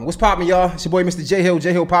What's poppin', y'all? It's your boy, Mr. J Hill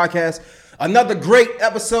Podcast. Another great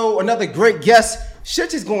episode, another great guest. Shit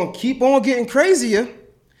just gonna keep on getting crazier.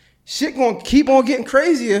 Fuck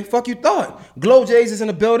you thought. GloJays is in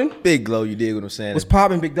the building. Big Glow, you dig what I'm saying? What's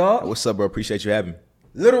poppin', big dog? What's up, bro? Appreciate you having me.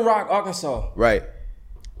 Little Rock, Arkansas. Right.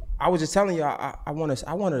 I was just telling y'all, I wanted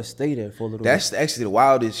to stay there for a little bit. That's actually the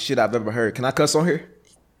wildest shit I've ever heard. Can I cuss on here?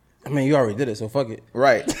 I mean, you already did it, so fuck it.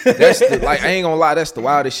 Right. That's I ain't gonna lie, that's the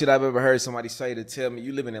wildest shit I've ever heard somebody say to tell me.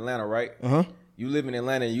 You live in Atlanta, right? Uh-huh. You live in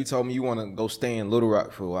Atlanta and you told me you want to go stay in Little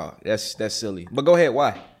Rock for a while. That's silly. But go ahead,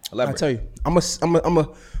 why? Elaborate. I tell you,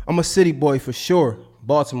 I'm a city boy for sure.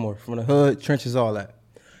 Baltimore, from the hood, trenches, all that.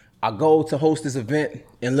 I go to host this event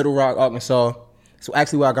in Little Rock, Arkansas. So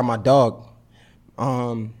actually where I got my dog.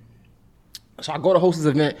 So I go to host this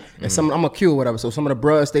event and I'm a Q or whatever. So some of the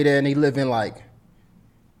bros stay there and they live in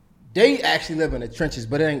they actually live in the trenches,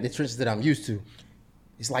 but it ain't the trenches that I'm used to.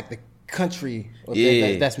 It's like the country.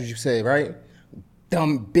 Yeah. That's what you say, right?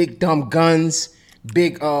 Big dumb guns.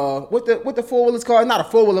 Big what the 4-wheeler's called? Not a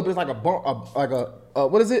 4-wheeler, but it's like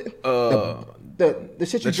what is it? The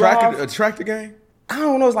shit you drive. A tractor gang? I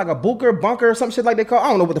don't know. It's like a bunker or some shit like they call. I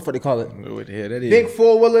don't know what the fuck they call it. What the hell that is? Big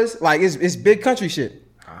 4-wheelers, like it's big country shit.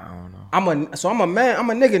 I don't know. I'm a man. I'm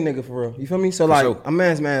a nigga for real. You feel me? So sure. A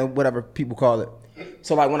man's man, whatever people call it.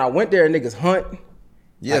 So like when I went there, niggas hunt.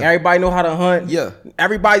 Yeah. Like everybody know how to hunt. Yeah.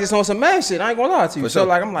 Everybody just on some man shit. I ain't gonna lie to you. For So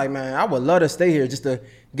sure. I'm like, man, I would love to stay here just to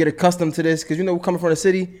get accustomed to this. Cause coming from the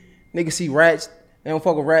city, niggas see rats. They don't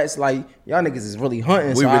fuck with rats. Like, y'all niggas is really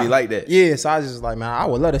hunting. We really like that. Yeah, so I was just like, man, I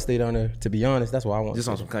would love to stay down there, to be honest. That's what I want. Just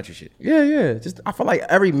on some country shit. Yeah. Just I feel like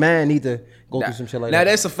every man need to go through some shit like that. Now,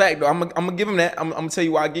 that's a fact, though. I'm going to give him that. I'm going to tell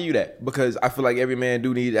you why I give you that. Because I feel like every man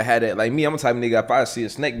do need to have that. Like me, I'm the type of nigga, if I see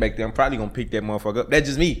a snake back there, I'm probably going to pick that motherfucker up. That's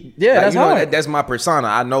just me. Yeah, that's hard. That's my persona.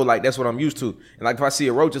 I know, like, that's what I'm used to. And, like, if I see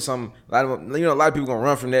a roach or something, a lot of people going to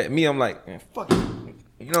run from that. Me, I'm like, man, fuck it.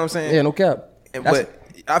 You know what I'm saying? Yeah, no cap. But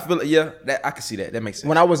I feel like, that I can see that. That makes sense.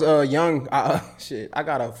 When I was young, I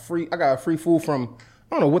got a free food from,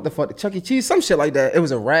 I don't know what the fuck, Chuck E. Cheese, some shit like that. It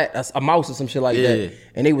was a rat, a mouse or some shit like that.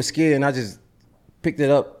 And they were scared and I just picked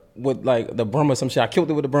it up with like the Burma, some shit. I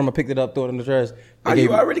killed it with the Burma, picked it up, threw it in the trash.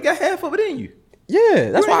 You already got half of it in you.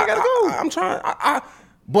 Yeah, that's why I gotta go. I'm trying.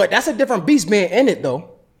 But that's a different beast being in it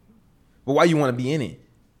though. But why you want to be in it?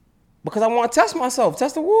 Because I want to test myself,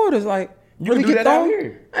 test the waters. Like, you really can do that out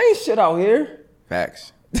here. Ain't shit out here.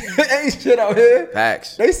 Facts. Ain't shit out here.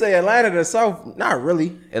 Facts. They say Atlanta the South. Not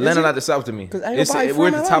really. Atlanta not the South to me. We're at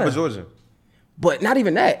the top of Georgia. But not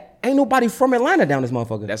even that. Ain't nobody from Atlanta down this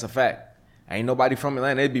motherfucker. That's a fact. Ain't nobody from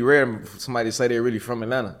Atlanta. It'd be rare for somebody to say they're really from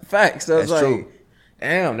Atlanta. Facts. So that's true.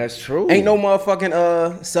 Damn, that's true. Ain't no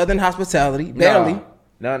motherfucking Southern hospitality. Barely.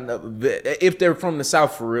 No. If they're from the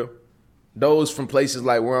South for real. Those from places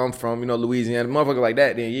like where I'm from, Louisiana, motherfucker like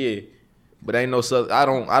that, then yeah. But ain't no South. I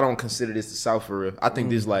don't consider this the South for real. I think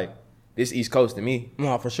this East Coast to me.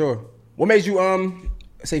 No, for sure. What made you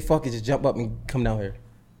say fuck it, just jump up and come down here?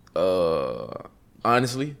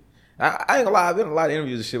 Honestly, I ain't gonna lie. I've been in a lot of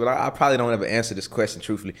interviews and shit, but I probably don't ever answer this question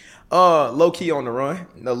truthfully. Low key on the run,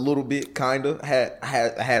 a little bit, kinda.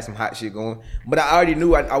 I had some hot shit going, but I already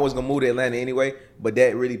knew I was gonna move to Atlanta anyway. But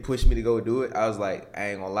that really pushed me to go do it. I was like, I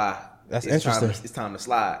ain't gonna lie. That's interesting. It's time to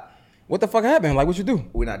slide. What the fuck happened? Like, what you do?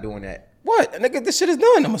 We're not doing that. What? Nigga, this shit is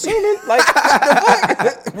done, I'm assuming. Like,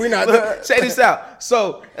 we're not doing. Check this out.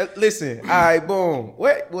 So, listen. All right, boom.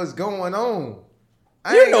 What was going on?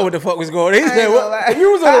 You know what the fuck was going on. He said, if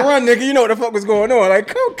you was on the run, nigga, you know what the fuck was going on. Like,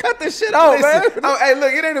 come cut this shit out, man. Hey,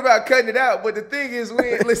 look, it ain't about cutting it out, but the thing is,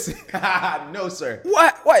 listen. No, sir.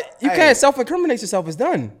 What? You can't self-incriminate yourself. It's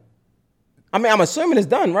done. I mean, I'm assuming it's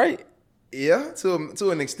done, right? Yeah,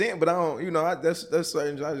 to an extent, but I don't, that's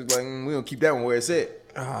certain. I just like, we don't keep that one where it's at.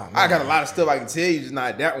 Oh, I got a lot of stuff I can tell you, just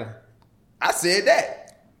not that one. I said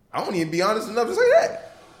that. I don't even be honest enough to say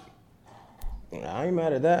that. I ain't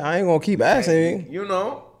mad at that. I ain't gonna keep asking.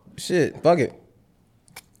 Shit, fuck it.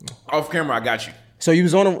 Off camera, I got you. So you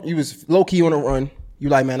was low key on a run. You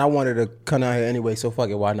like, man, I wanted to come out here anyway, so fuck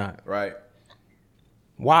it, why not? Right.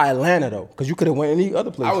 Why Atlanta though? Because you could have went any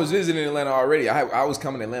other place. I was visiting Atlanta already. I was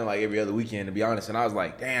coming to Atlanta like every other weekend, to be honest. And I was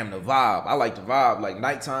like, damn, the vibe. I like the vibe. Like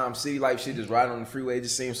nighttime, city life shit, just riding on the freeway. It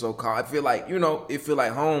just seems so calm. I feel like, it feel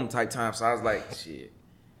like home type time. So I was like, shit.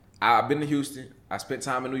 I've been to Houston. I spent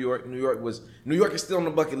time in New York. New York is still on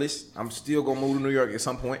the bucket list. I'm still gonna move to New York at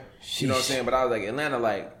some point. You know what I'm saying? But I was like, Atlanta,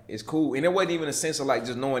 like, it's cool. And it wasn't even a sense of like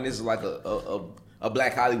just knowing this is like a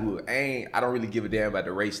black Hollywood. I don't really give a damn about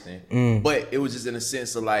the race thing. But it was just in a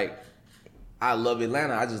sense of like, I love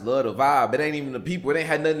Atlanta. I just love the vibe. It ain't even the people. It ain't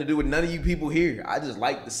had nothing to do with none of you people here. I just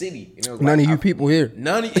like the city. You know, none of you people here. It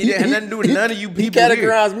didn't have nothing to do with none of you people here. He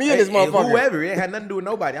categorized me in this motherfucker. Whoever. It ain't had nothing to do with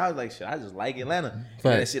nobody. I was like, shit, I just like Atlanta.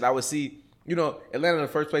 Right. And that shit I would see. You know, Atlanta in the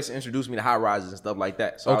first place introduced me to high rises and stuff like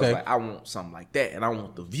that. So I was like, I want something like that. And I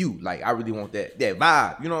want the view. Like, I really want that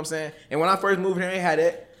vibe. You know what I'm saying? And when I first moved here, I ain't had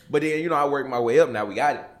that. But then, you know, I worked my way up. Now we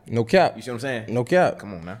got it. No cap. You see what I'm saying? No cap.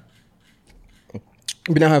 Come on now.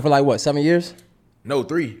 You been out here for like, what, 7 years? No,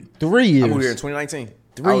 3. 3 years? I moved here in 2019.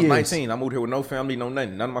 I was 19. I moved here with no family, no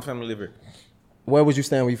nothing. None of my family live here. Where was you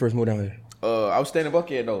staying when you first moved down here? I was staying in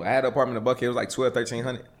Buckhead, though. I had an apartment in Buckhead. It was like $1,200,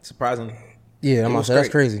 $1,300, surprisingly. Yeah, that's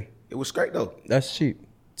crazy. It was straight, though. That's cheap.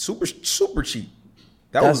 Super cheap.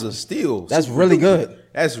 That was a steal. That's really good.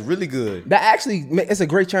 That's really good. That actually, it's a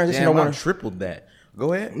great transition. Damn, I tripled that.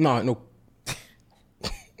 Go ahead. No.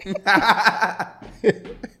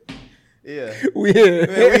 Yeah.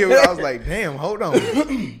 I was like, damn, hold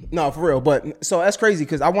on. No, for real. But so that's crazy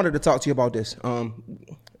because I wanted to talk to you about this.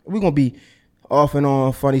 We're gonna be off and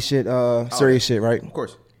on funny shit, serious shit, right? Of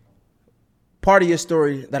course. Part of your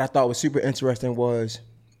story that I thought was super interesting was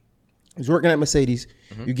working at Mercedes,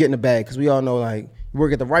 you get in the bag, because we all know, like, you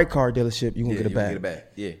work at the right car dealership, you can get a bag.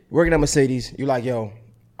 Yeah. Working at Mercedes, you're like, yo,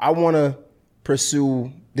 I want to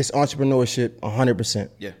pursue this entrepreneurship 100%.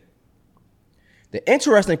 Yeah. The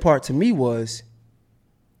interesting part to me was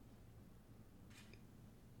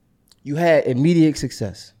you had immediate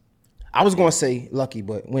success. I was going to say lucky,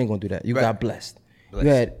 but we ain't going to do that. You got blessed. You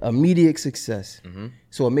had immediate success.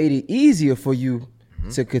 So it made it easier for you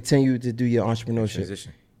to continue to do your entrepreneurship.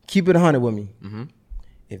 Transition. Keep it 100 with me.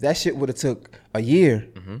 If that shit would have took a year,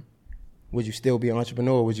 would you still be an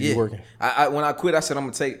entrepreneur or would you be working? When I quit, I said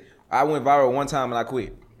I went viral one time and I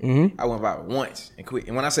quit. I went viral once and quit.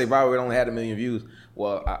 And when I say viral, it only had 1 million views.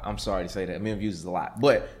 Well, I'm sorry to say that. 1 million views is a lot.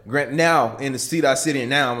 But now, in the seat I sit in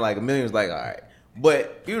now, I'm like, 1 million is like, all right.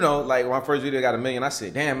 But, you know, like when my first video got 1 million, I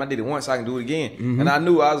said, damn, I did it once, I can do it again. And I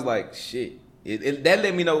knew, I was like, shit. That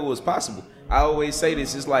let me know it was possible. I always say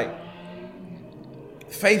this, it's like,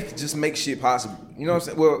 faith just makes shit possible. You know what I'm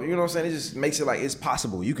saying? Well, you know what I'm saying? It just makes it like it's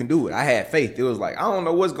possible. You can do it. I had faith. It was like, I don't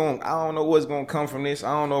know what's going to come from this.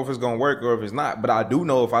 I don't know if it's going to work or if it's not. But I do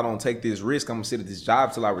know if I don't take this risk, I'm going to sit at this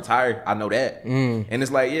job till I retire. I know that. And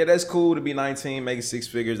it's like, yeah, that's cool to be 19, making 6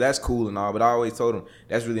 figures. That's cool and all. But I always told them,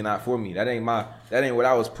 that's really not for me. That ain't what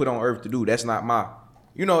I was put on earth to do. That's not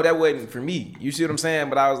that wasn't for me. You see what I'm saying?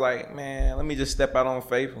 But I was like, man, let me just step out on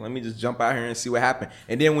faith. Let me just jump out here and see what happens.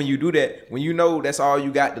 And then when you do that, when you know that's all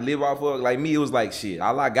you got to live off of, like me, it was like, shit,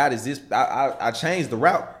 all I got is this. I changed the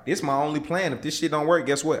route. This is my only plan. If this shit don't work,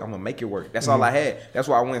 guess what? I'm going to make it work. That's all I had. That's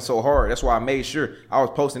why I went so hard. That's why I made sure I was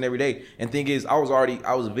posting every day. And thing is, I was a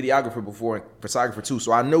videographer before and photographer too.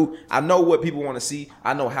 So I know what people want to see.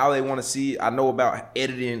 I know how they want to see it. I know about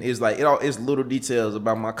editing. It's like, it's little details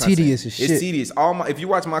about my content. Tedious as shit. It's tedious. If you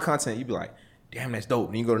watch my content, you be like, damn, that's dope.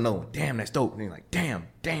 And you go to know, damn, that's dope. And you're like, damn.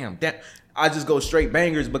 I just go straight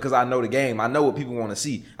bangers because I know the game. I know what people want to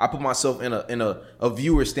see. I put myself in a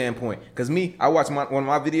viewer standpoint. Because me, I watch one of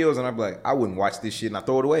my videos and I'm like, I wouldn't watch this shit and I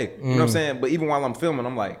throw it away. You know what I'm saying? But even while I'm filming,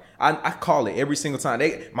 I'm like, I call it every single time.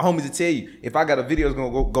 My homies will tell you, if I got a video that's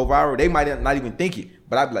going to go viral, they might not even think it.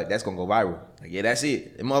 But I'd be like, that's going to go viral. Like, yeah, that's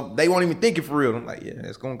it. They won't even think it for real. I'm like, yeah,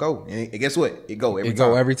 that's going to go. And guess what? It go every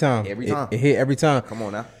time. Every time. It hit every time. Come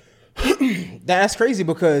on now. That's crazy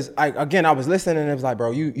because I was listening and it was like,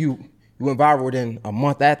 bro, you went viral within a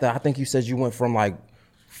month after. I think you said you went from like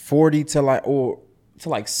 40 to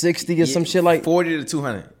like 60 or some shit like 40 to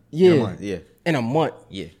 200. Yeah. In a month. Yeah. In a month.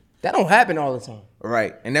 Yeah. That don't happen all the time.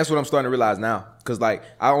 Right. And that's what I'm starting to realize now. Cause like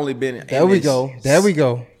I only been There we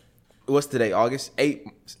go. What's today? August? 8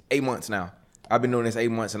 months now. I've been doing this 8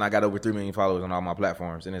 months and I got over 3 million followers on all my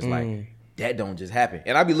platforms. And it's like that don't just happen.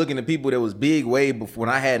 And I be looking at people that was big way before when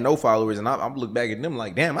I had no followers, and I'm look back at them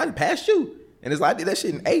like, damn, I done passed you. And it's like I did that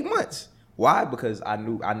shit in 8 months. Why? Because I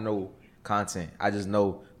know content. I just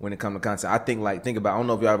know when it comes to content. I think about, I don't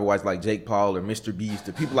know if y'all ever watched like Jake Paul or Mr. Beast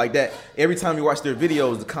or people like that. Every time you watch their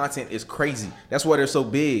videos, the content is crazy. That's why they're so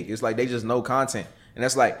big. It's like they just know content. And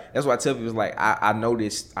that's why I tell people, it's like, I know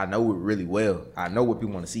this. I know it really well. I know what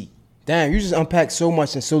people want to see. Damn, you just unpacked so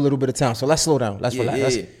much in so little bit of time. So let's slow down. Let's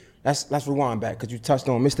relax. Yeah. Let's rewind back because you touched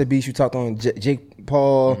on Mr. Beast, you talked on Jake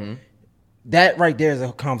Paul. That right there is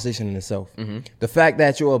a conversation in itself. The fact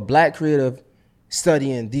that you're a black creative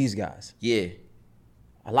studying these guys. Yeah.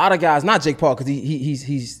 A lot of guys, not Jake Paul, because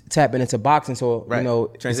he's tapping into boxing, so right. You know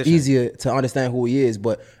Transition. It's easier to understand who he is.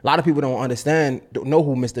 But a lot of people don't know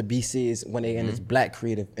who Mr. Beast is when they're in this black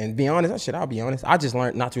creative. And be honest, I'll be honest, I just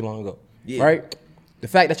learned not too long ago. Yeah. Right? The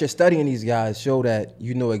fact that you're studying these guys show that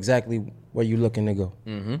you know exactly where you looking to go?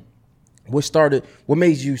 Mm-hmm. What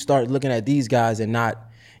made you start looking at these guys and not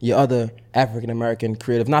your other African American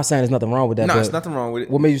creative? Not saying there's nothing wrong with that. No, there's nothing wrong with it.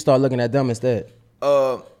 What made you start looking at them instead?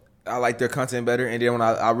 I like their content better, and then when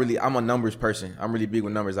I'm a numbers person. I'm really big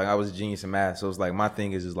with numbers. Like I was a genius in math, so it's like my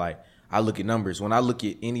thing is like I look at numbers. When I look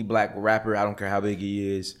at any black rapper, I don't care how big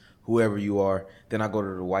he is, whoever you are, then I go to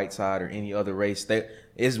the white side or any other race.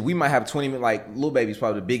 We might have 20 million. Like Lil Baby's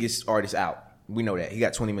probably the biggest artist out. We know that he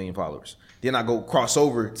got 20 million followers. Then I go cross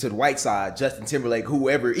over to the white side, Justin Timberlake,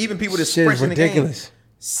 whoever, even people that's fresh in the game.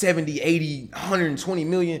 70, 80, 120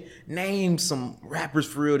 million. Name some rappers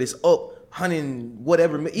for real that's up 100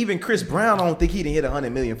 whatever. Even Chris Brown, I don't think he didn't hit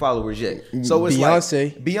 100 million followers yet. So it's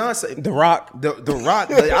Beyonce, The Rock, the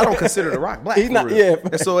Rock. I don't consider The Rock black. He's for not. real. Yeah.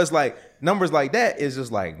 And so it's like numbers like that is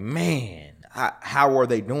just like, man, how are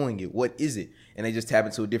they doing it? What is it? And they just tap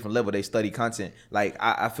into a different level. They study content. Like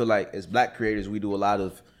I feel like as black creators, we do a lot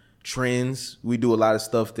of trends. We do a lot of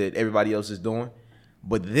stuff that everybody else is doing.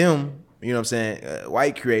 But them, you know what I'm saying,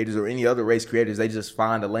 white creators or any other race creators, they just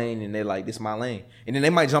find a lane and they're like, this is my lane. And then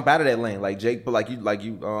they might jump out of that lane, like Jake, but like you,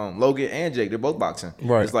 Logan and Jake, they're both boxing.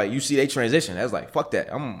 Right. It's like you see they transition. That's like, fuck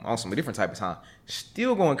that. I'm on some different type of time.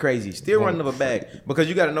 Still going crazy, still running up a bag because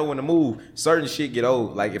you got to know when to move. Certain shit get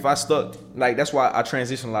old. Like if I stuck, like that's why I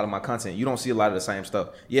transition a lot of my content. You don't see a lot of the same stuff.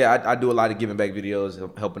 Yeah, I do a lot of giving back videos,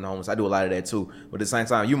 helping the homeless. I do a lot of that too. But at the same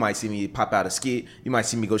time, you might see me pop out a skit. You might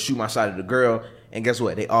see me go shoot my shot at a girl. And guess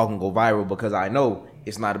what? They all can go viral because I know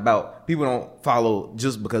it's not about, people don't follow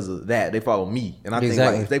just because of that. They follow me. And I think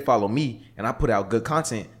like if they follow me and I put out good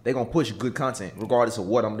content, they're going to push good content regardless of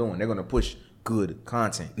what I'm doing. They're going to push good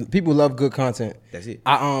content. People love good content. That's it.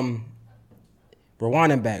 Rewinding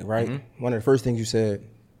back, right? Mm-hmm. One of the first things you said,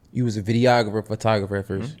 you was a videographer, photographer at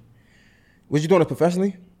first. Mm-hmm. Was you doing it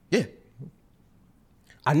professionally? Yeah.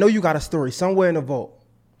 I know you got a story somewhere in the vault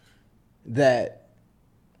that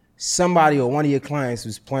somebody or one of your clients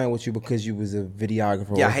was playing with you because you was a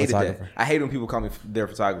videographer or a photographer. That. I hate when people call me their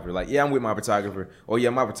photographer. Like, yeah, I'm with my photographer. Or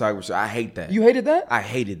yeah, my photographer. I hate that. You hated that? I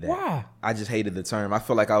hated that. Why? I just hated the term. I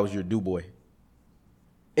feel like I was your do-boy.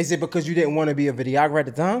 Is it because you didn't want to be a videographer at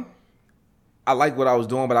the time? I like what I was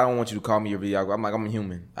doing, but I don't want you to call me your videographer. I'm a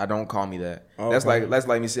human. I don't call me that. Okay. That's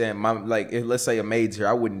like me saying if let's say a maid's here.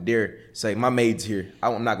 I wouldn't dare say my maid's here.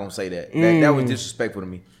 I'm not gonna say that. That was disrespectful to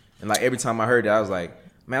me. And like every time I heard that, I was like,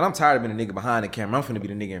 man, I'm tired of being a nigga behind the camera. I'm finna be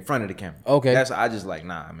the nigga in front of the camera. Okay. I just like,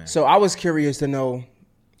 nah, man. So I was curious to know,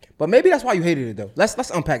 but maybe that's why you hated it though.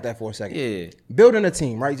 Let's unpack that for a second. Yeah. Building a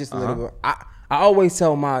team, right? Just a little bit. I always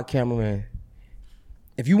tell my cameraman,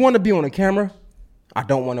 if you want to be on the camera, I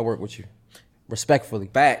don't want to work with you. Respectfully.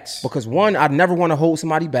 Facts. Because one, I never want to hold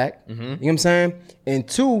somebody back. Mm-hmm. You know what I'm saying? And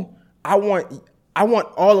two, I want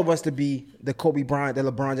all of us to be the Kobe Bryant, the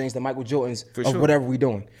LeBron James, the Michael Jordans of whatever we're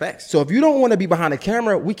doing. Facts. So if you don't want to be behind the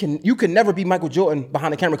camera, you can never be Michael Jordan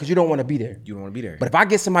behind the camera because you don't want to be there. You don't want to be there. But if I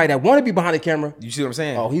get somebody that want to be behind the camera, you see what I'm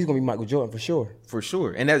saying? Oh, he's gonna be Michael Jordan for sure. For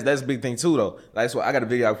sure. And that's a big thing too though. Like, that's what I got a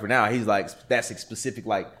video for now. He's like, that's specific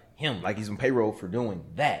like him. Like he's on payroll for doing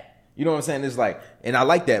that. You know what I'm saying? It's like, and I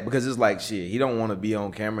like that because it's like, shit, he don't want to be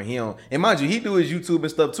on camera. He don't, and mind you, he do his YouTube and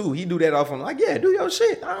stuff too. He do that off on like, yeah, do your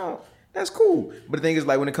shit. That's cool. But the thing is,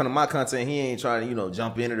 like, when it comes to my content, he ain't trying to,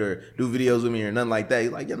 jump in it or do videos with me or nothing like that.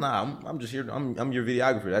 He's like, yeah, nah, I'm just here. I'm your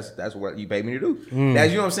videographer. That's what you pay me to do.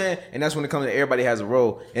 That's, you know what I'm saying? And that's when it comes to everybody has a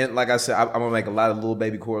role. And like I said, I'm going to make a lot of Lil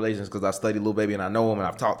Baby correlations because I study Lil Baby and I know him and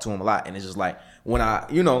I've talked to him a lot. And it's just like, when I,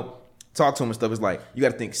 talk to him and stuff, it's like, you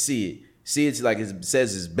got to think Sid. Sid's like,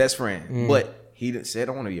 says his best friend. But he said, I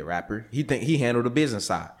don't want to be a rapper. He think he handled the business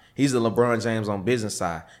side. He's the LeBron James on business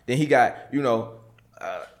side. Then he got,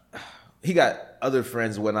 he got other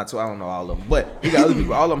friends and whatnot too. I don't know all of them, but he got other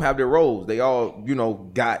people. All of them have their roles. They all,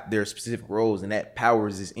 got their specific roles, and that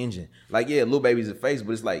powers this engine. Like, yeah, Lil Baby's a face,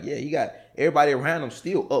 but it's like, yeah, he got everybody around him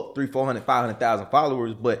still up 300,000, 400,000, 500,000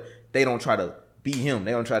 followers, but they don't try to be him.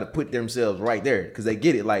 They don't try to put themselves right there because they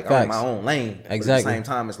get it. Like, I'm in my own lane. Exactly. But at the same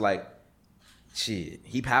time, it's like, shit,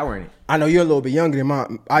 he powering it. I know you're a little bit younger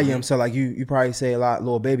than I am, so like you probably say a lot,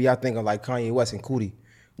 Lil Baby. I think of like Kanye West and Cootie.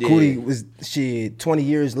 Yeah. Cootie was 20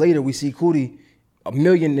 years later, we see Cootie a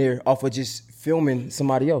millionaire off of just filming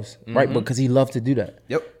somebody else, right? Because he loved to do that.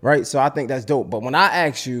 Yep. Right? So I think that's dope. But when I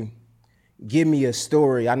ask you, give me a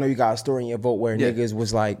story, I know you got a story in your vote where niggas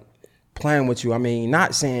was like playing with you. I mean,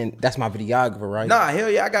 not saying that's my videographer, right? Nah, hell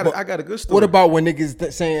yeah, I got a good story. What about when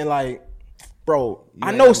niggas saying like, bro,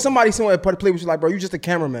 I know somebody somewhere play with you like, bro, you just a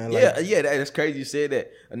cameraman. Like, yeah, that's crazy you said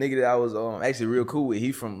that. A nigga that I was actually real cool with,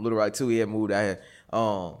 he from Little Rock too. He had moved out here.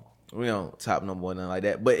 We don't top no more, nothing like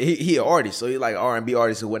that. But he an artist, so he like R&B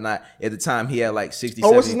artist and whatnot. At the time, he had like 60,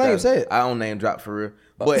 70. What's his name? Say it. I don't name drop for real.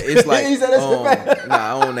 But it's like, He said that's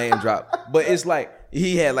nah, I don't name drop. But it's like,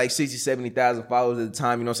 he had like 60, 70,000 followers at the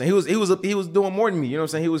time, you know what I'm saying? He was doing more than me, you know what I'm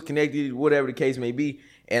saying? He was connected, whatever the case may be.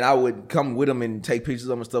 And I would come with him and take pictures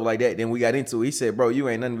of him and stuff like that. Then we got into it. He said, bro, you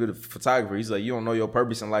ain't nothing but a photographer. He's like, you don't know your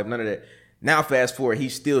purpose in life, none of that. Now, fast forward,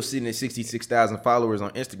 he's still sitting at 66,000 followers on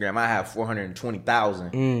Instagram. I have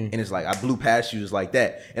 420,000. And it's like, I blew past you just like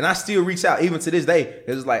that. And I still reach out, even to this day.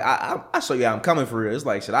 It's like, I show you how I'm coming for real. It's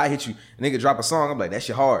like, should I hit you? A nigga drop a song. I'm like, that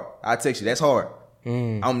shit hard. I text you, that's hard.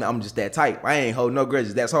 I'm just that type. I ain't holding no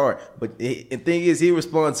grudges. That's hard. But the thing is, he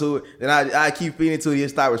respond to it. Then I keep feeding to it. He'll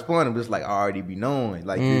start responding. But it's like, I already be knowing.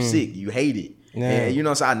 Like, you're sick. You hate it. Yeah. And you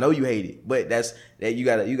know, so I know you hate it, but that you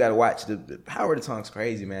gotta watch the power of the tongue's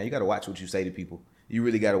crazy, man. You gotta watch what you say to people. You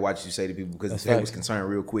really gotta watch what you say to people because the was concerned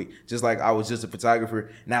real quick. Just like I was just a photographer.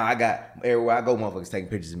 Now I got everywhere I go, motherfuckers taking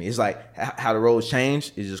pictures of me. It's like how the roads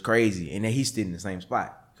change is just crazy, and then he's still in the same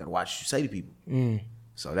spot. You gotta watch what you say to people.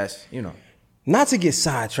 So that's Not to get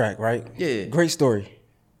sidetracked, right? Yeah. Great story.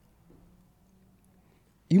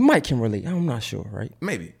 You might can relate. I'm not sure, right?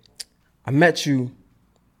 Maybe. I met you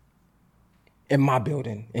in my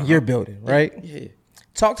building, in your building, right? Yeah.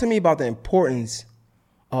 Talk to me about the importance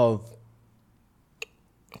of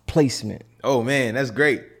placement. Oh man, that's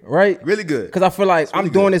great. Right? Really good. Because I feel like really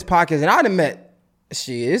I'm doing this podcast and I'd have met,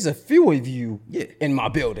 there's a few of you in my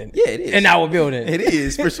building. Yeah, it is. In our building. It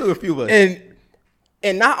is, for sure, a few of us.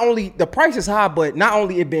 And not only the price is high, but not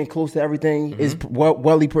only it being close to everything is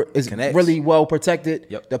really well protected.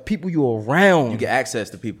 Yep. The people you're around, you get access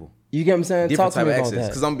to people. You get what I'm saying? Different Talk to me about that.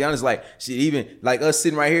 Because I'm gonna be honest, like shit, even like us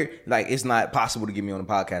sitting right here, like it's not possible to get me on the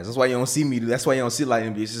podcast. That's why you don't see me. That's why you don't see like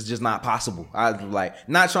me. It's just not possible. I like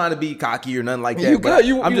not trying to be cocky or nothing like that. You good?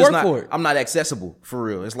 I'm just work for it. I'm not accessible for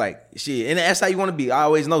real. It's like shit, and that's how you want to be. I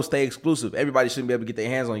always know, stay exclusive. Everybody shouldn't be able to get their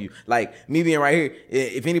hands on you. Like me being right here.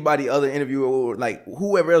 If anybody, other interviewer or like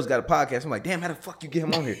whoever else got a podcast, I'm like, damn, how the fuck you get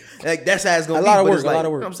him on here? Like that's how it's gonna be. A lot of work. You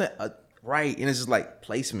know what I'm saying? Right, and it's just like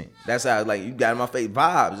placement. That's how like you got in my face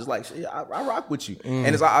vibes. It's like shit, I rock with you, and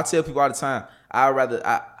it's like I tell people all the time.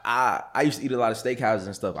 I used to eat a lot of steakhouses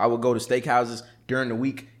and stuff. I would go to steakhouses during the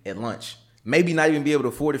week at lunch. Maybe not even be able to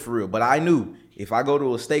afford it for real, but I knew if I go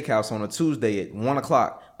to a steakhouse on a Tuesday at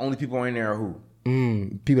 1:00, only people in there are who?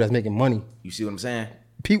 People that's making money. You see what I'm saying?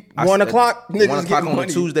 1 o'clock, niggas 1 o'clock on a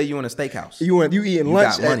Tuesday, you in a steakhouse. You eating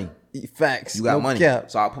lunch. Got money. Facts. You got money. Cap.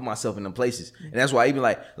 So I put myself in them places. And that's why even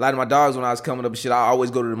like a lot of my dogs, when I was coming up and shit, I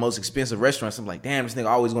always go to the most expensive restaurants. I'm like, damn, this nigga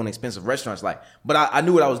always going to expensive restaurants. Like, but I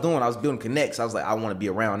knew what I was doing. I was building connects. I was like, I want to be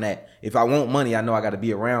around that. If I want money, I know I got to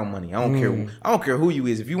be around money. I don't care who you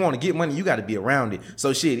is. If you want to get money, you got to be around it.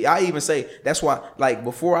 So shit, I even say that's why like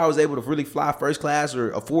before I was able to really fly first class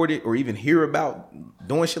or afford it or even hear about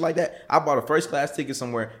doing shit like that, I bought a first class ticket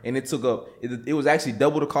somewhere and it took up, it was actually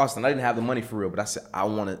double the cost and I didn't have the money for real. But I said, I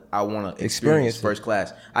want to experience first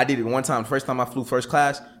class. I did it one time. The first time I flew first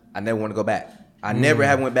class, I never want to go back. I never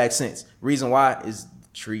have went back since. Reason why is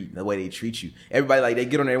the way they treat you. Everybody like they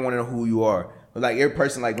get on there, they want to know who you are. But like every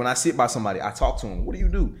person, like when I sit by somebody, I talk to them. What do you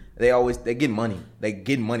do? They get money. They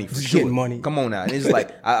get money for sure. Getting money. Come on now. And it's like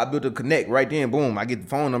I built a connect right then. Boom. I get the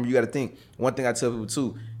phone number. You got to think. One thing I tell people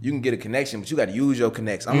too, you can get a connection, but you got to use your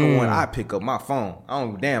connects. I'm the one. I pick up my phone.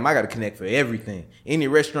 I got to connect for everything. Any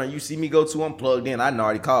restaurant you see me go to, I'm plugged in. I done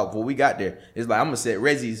already called before we got there. It's like I'm gonna set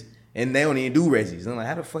resis. And they don't even do resis. I'm like,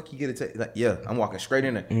 how the fuck you get a text? Like, yeah, I'm walking straight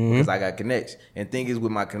in there because I got connects. And thing is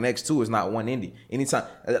with my connects too, it's not one ended. Anytime,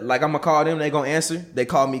 like I'm gonna call them, they gonna answer. They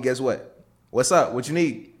call me, guess what? What's up? What you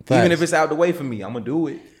need? Facts. Even if it's out the way for me, I'm gonna do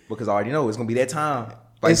it because I already know it's gonna be that time.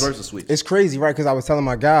 Vice versa switch. It's crazy, right? Because I was telling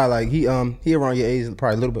my guy, like he around your age,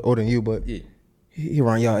 probably a little bit older than you, but he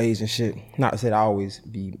around your age and shit. Not to say I always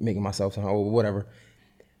be making myself sound old, whatever.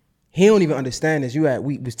 He don't even understand this. We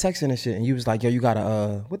was texting and shit, and you was like, yo, you got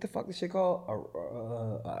a, what the fuck this shit called?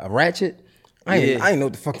 A ratchet? I ain't know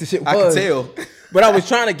what the fuck this shit was. I could tell. But I was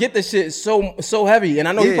trying to get this shit so heavy. And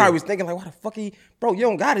I know he probably was thinking like, why the fuck bro, you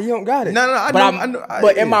don't got it. No, I know.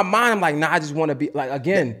 But in my mind, I'm like, nah, I just want to be, like,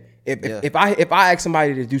 again, if I ask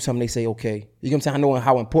somebody to do something, they say, okay. You know what I'm saying? I know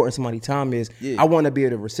how important somebody's time is. Yeah. I want to be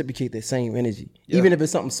able to reciprocate that same energy. Yeah. Even if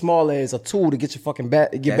it's something small as a tool to get your fucking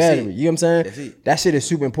battery. You know what I'm saying? That shit is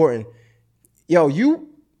super important. Yo,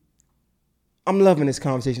 I'm loving this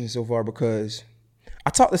conversation so far because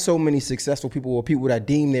I talk to so many successful people or people that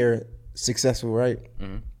deem they're successful, right?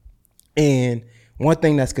 Mm-hmm. And one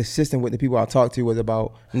thing that's consistent with the people I talk to was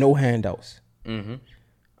about no handouts. Mm-hmm.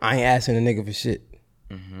 I ain't asking a nigga for shit.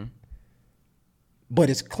 Mm-hmm. But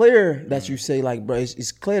it's clear that you say, like, bro,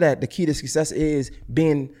 it's clear that the key to success is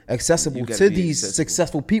being accessible to these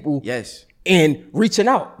successful people. Yes. And reaching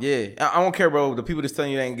out. Yeah. I don't care, bro. The people that's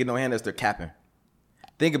telling you they ain't getting no handouts, they're capping.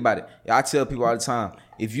 Think about it. I tell people all the time,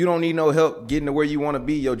 if you don't need no help getting to where you want to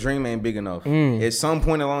be, your dream ain't big enough. At some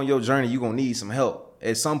point along your journey, you're going to need some help.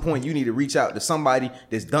 At some point, you need to reach out to somebody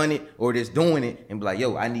that's done it or that's doing it and be like,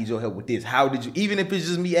 yo, I need your help with this. How did you, even if it's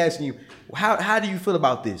just me asking you, how do you feel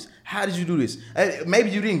about this? How did you do this? Maybe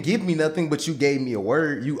you didn't give me nothing, but you gave me a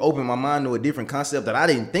word. You opened my mind to a different concept that I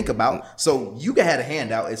didn't think about. So you had a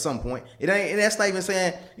handout at some point. That's not even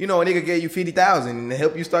saying, a nigga gave you 50,000 to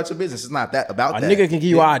help you start your business. It's not that about that. A nigga can give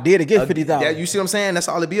you an idea to get 50,000. Yeah, you see what I'm saying? That's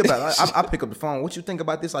all it be about. I pick up the phone. What you think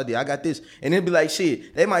about this idea? I got this. And it'd be like,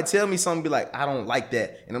 shit. They might tell me something, be like, I don't like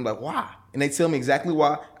that. And I'm like, why? And they tell me exactly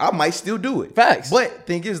why. I might still do it. Facts. But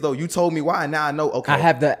thing is, though, you told me why. And now I know, okay. I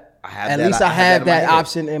have that. At least I have that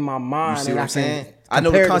option in my mind. You see what I'm saying? I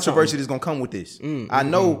know the controversy that's going to come with this. I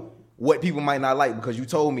know what people might not like because you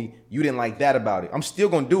told me you didn't like that about it. I'm still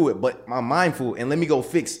going to do it, but I'm mindful and let me go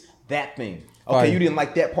fix that thing. Okay, you didn't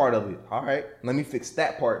like that part of it. All right, let me fix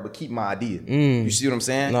that part, but keep my idea. You see what I'm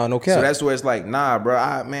saying? No cap. So that's where it's like, nah, bro,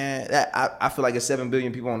 I feel like there's 7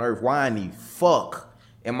 billion people on earth. Why in the fuck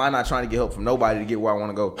am I not trying to get help from nobody to get where I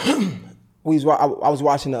want to go? I was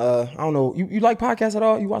watching I don't know. You like podcasts at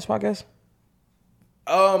all? You watch podcasts?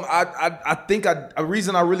 I think a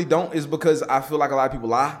reason I really don't is because I feel like a lot of people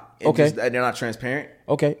lie. Okay. They're not transparent.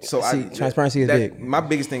 Okay. So transparency is big. My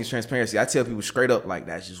biggest thing is transparency. I tell people straight up, like,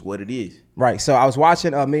 that's just what it is. Right. So I was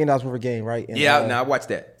watching $1 Million Worth of Game, right? And, I watched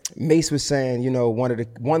that. Mace was saying,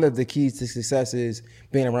 one of the keys to success is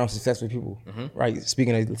being around successful people, right?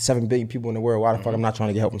 Speaking of 7 billion people in the world, why the fuck I'm not trying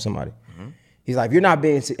to get help from somebody? He's like,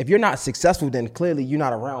 if you're not successful, then clearly you're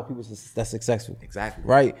not around people that's successful. Exactly.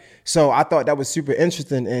 Right. So I thought that was super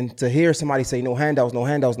interesting, and to hear somebody say no handouts,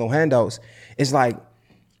 it's like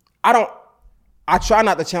I try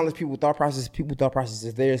not to challenge people's thought process. People's thought process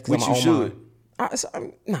is theirs because I'm my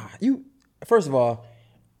own mind. First of all,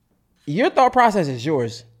 your thought process is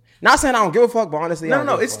yours. Not saying I don't give a fuck, but honestly,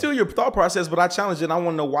 no, it's still your thought process, but I challenge it. I want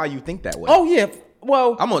to know why you think that way. Oh yeah,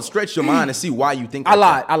 well, I'm gonna stretch your mind and see why you think. I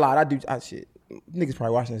lied. I do. Shit. Niggas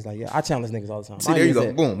probably watching this like, yeah, I challenge niggas all the time. See, there you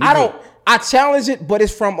go. Boom. I challenge it, but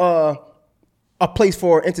it's from a place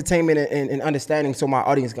for entertainment and understanding, so my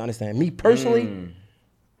audience can understand. Me personally,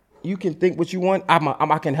 you can think what you want.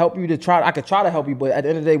 I can help you I could try to help you, but at the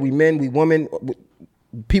end of the day, we men, we women,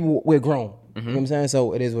 people, we're grown. You know what I'm saying?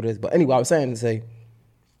 So it is what it is. But anyway, I was saying to say,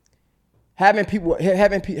 having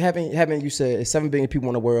you said it's 7 billion people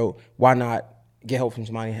in the world, why not get help from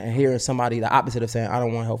somebody? And hearing somebody the opposite of saying I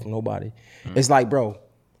don't want help from nobody, it's like, bro,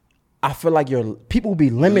 I feel like people be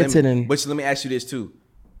limited. But let me ask you this too: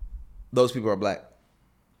 those people are black.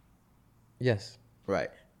 Yes. Right.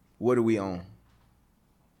 What do we own?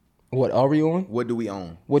 What are we on? What do we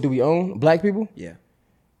own? What do we own? Black people? Yeah.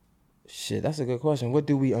 Shit, that's a good question. What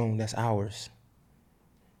do we own that's ours?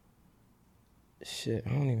 Shit, I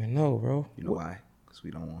don't even know, bro. You know why? Because we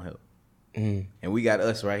don't want help. And we got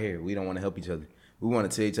us right here. We don't want to help each other. We want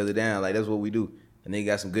to tear each other down. Like, that's what we do. And they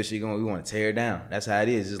got some good shit going. We want to tear it down. That's how it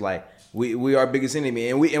is. It's like we are our biggest enemy.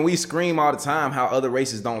 And we scream all the time how other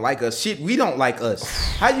races don't like us. Shit, we don't like us.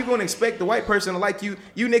 How you gonna expect the white person to like you?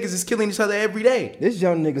 You niggas is killing each other every day. This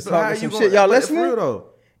young niggas talking some shit. Y'all listening? For real though.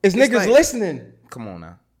 It's niggas like, listening. Come on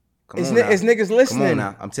now. It's niggas listening. Come on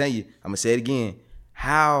now. I'm telling you. I'm gonna say it again.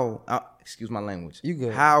 How? Excuse my language. You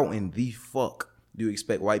good? How in the fuck do you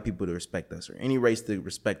expect white people to respect us or any race to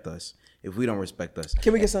respect us if we don't respect us?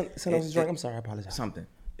 Can we get some else's drink? I'm sorry, I apologize. Something.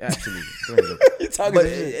 Absolutely. But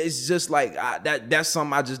it's just like that's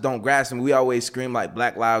something I just don't grasp. And we always scream like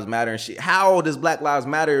Black Lives Matter and shit. How does Black Lives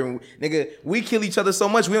Matter? And, nigga, we kill each other so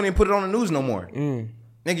much we don't even put it on the news no more. Nigga,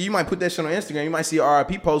 you might put that shit on Instagram. You might see a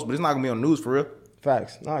RIP post, but it's not gonna be on the news for real.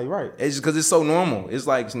 Facts. No, you're right. It's just because it's so normal. It's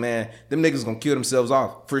like, man, them niggas gonna kill themselves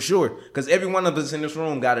off for sure. Because every one of us in this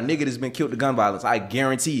room got a nigga that's been killed to gun violence. I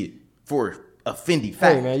guarantee it for a Fendi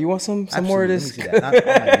fact. Hey man, you want some more of this?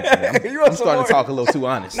 I'm starting to talk a little too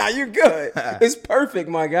honest. Nah, you're good. It's perfect,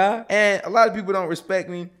 my guy. And a lot of people don't respect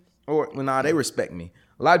me, they respect me.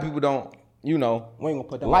 A lot of people don't, we ain't gonna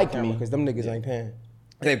put that like me because them niggas ain't paying.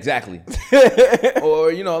 Exactly.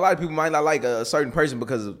 Or, a lot of people might not like a certain person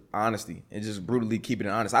because of honesty and just brutally keeping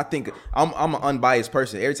it honest. I think I'm an unbiased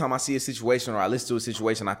person. Every time I see a situation or I listen to a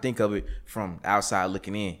situation, I think of it from outside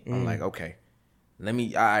looking in. I'm like, okay,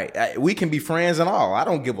 we can be friends and all. I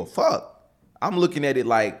don't give a fuck. I'm looking at it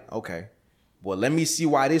like, okay, well, let me see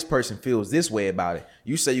why this person feels this way about it.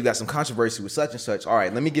 You say you got some controversy with such and such. All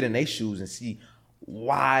right, let me get in their shoes and see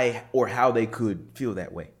why or how they could feel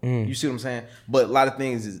that way. You see what I'm saying? But a lot of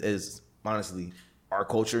things is honestly our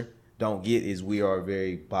culture don't get is we are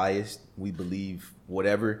very biased. We believe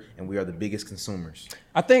whatever, and we are the biggest consumers.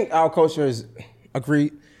 I think our culture is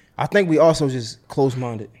agreed. I think we also just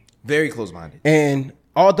close-minded. Very close-minded. And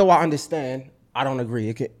although I understand, I don't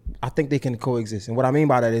agree. I think they can coexist. And what I mean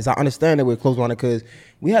by that is I understand that we're close-minded because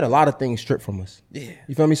we had a lot of things stripped from us. Yeah.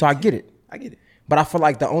 You feel me? So I get it. I get it. But I feel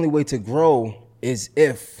like the only way to grow is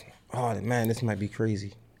if, oh man, this might be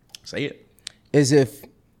crazy. Say it. Is if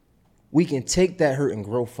we can take that hurt and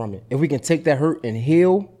grow from it. If we can take that hurt and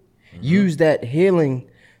heal, use that healing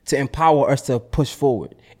to empower us to push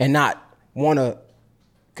forward and not want to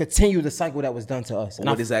continue the cycle that was done to us. And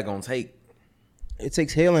what is that going to take? It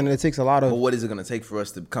takes healing and it takes a lot of... But what is it going to take for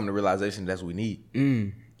us to come to realization that's what we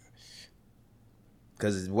need?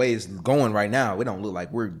 Because the way it's going right now, it don't look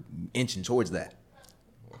like we're inching towards that.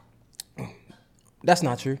 That's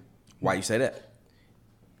not true. Why you say that?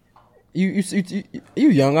 You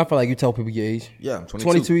young. I feel like you tell people your age. Yeah, I'm 22.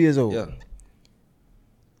 22 years old. Yeah.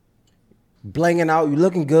 Blanging out. You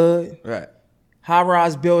looking good. Right.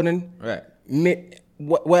 High-rise building. Right.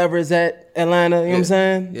 Wherever it's at, Atlanta. You know what I'm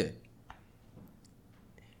saying? Yeah.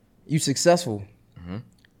 You successful.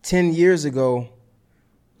 10 years ago,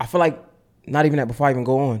 I feel like, not even that before I even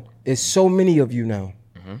go on, there's so many of you now.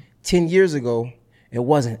 10 years ago, it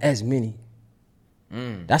wasn't as many.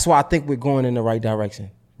 That's why I think we're going in the right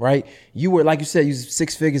direction, right? You were, like you said, you was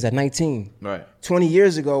 6 figures at 19. Right. 20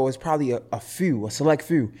 years ago, it's probably a select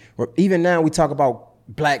few. Even now, we talk about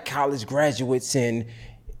black college graduates and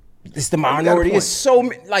it's the minority. It's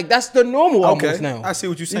so, like, that's the normal almost now. I see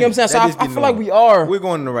what you're saying. You know what I'm saying? So I feel like we're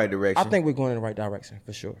going in the right direction. I think we're going in the right direction,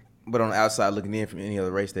 for sure. But on the outside looking in from any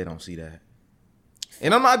other race, they don't see that.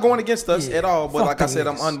 And I'm not going against us at all. But like I said,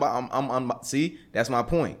 I'm see, that's my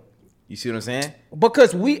point. You see what I'm saying?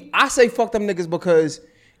 Because I say fuck them niggas because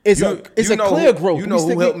it's a clear growth. You know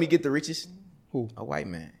who helped me get the richest? Who? A white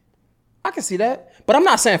man. I can see that. But I'm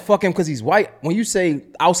not saying fuck him because he's white. When you say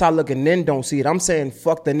outside looking in don't see it, I'm saying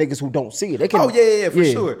fuck the niggas who don't see it. They can, for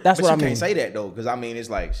sure. That's but what I mean. You can't mean. say that though, because I mean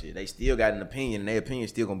it's like shit. They still got an opinion, and their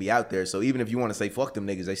opinion's still gonna be out there. So even if you want to say fuck them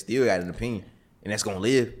niggas, they still got an opinion, and that's gonna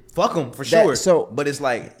live. Fuck them for sure. But it's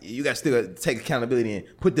like you got to still take accountability and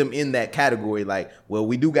put them in that category. Like, well,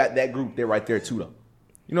 we do got that group there right there too, though.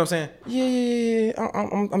 You know what I'm saying?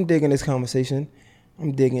 Yeah. I'm digging this conversation.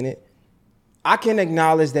 I'm digging it. I can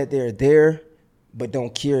acknowledge that they're there, but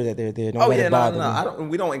don't care that they're there. Don't let it bother me.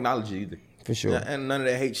 We don't acknowledge it either. For sure. And none of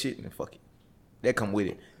that hate shit, and fuck it. That come with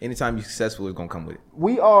it. Anytime you're successful, it's gonna come with it.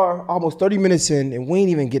 We are almost 30 minutes in, and we ain't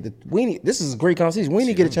even get this is a great conversation. We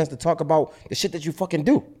didn't get a chance to talk about the shit that you fucking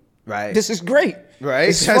do. Right. This is great. Right.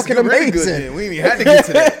 This is fucking amazing. Good, we didn't even have to get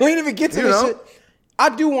to that. We didn't even get to this shit.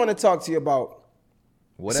 I do want to talk to you about.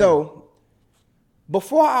 Whatever. So,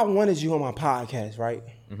 before I wanted you on my podcast, right?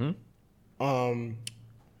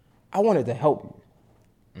 I wanted to help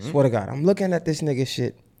you. Swear to God. I'm looking at this nigga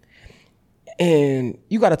shit. And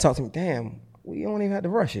you got to talk to me. Damn, we don't even have to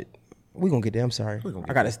rush it. We gonna get there. I'm sorry.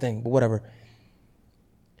 I got this thing, but whatever.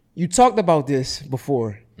 You talked about this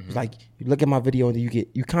before. It's like you look at my video and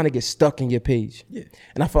you kind of get stuck in your page. Yeah.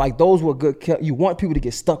 And I feel like those were good. You want people to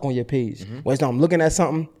get stuck on your page. Whereas now I'm looking at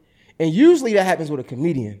something, and usually that happens with a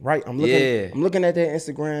comedian, right? I'm looking at their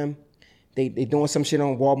Instagram. They doing some shit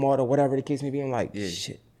on Walmart or whatever the case may be. I'm like,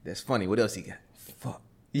 shit, that's funny. What else he got? Fuck.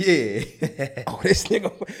 Yeah. Oh, this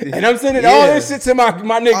nigga. And I'm sending all this shit to my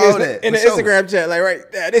niggas in the Instagram chat. Like,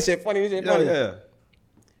 right, this shit funny. This shit funny. Yeah.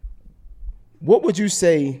 What would you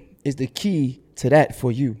say is the key to that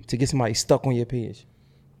for you to get somebody stuck on your page?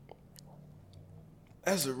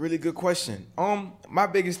 That's a really good question. My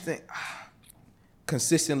biggest thing,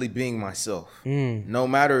 consistently being myself. No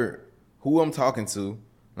matter who I'm talking to,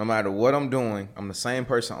 no matter what I'm doing, I'm the same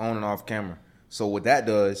person on and off camera. So what that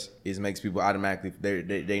does is makes people automatically,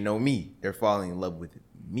 they know me. They're falling in love with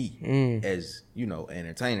me as, an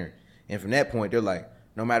entertainer. And from that point, they're like,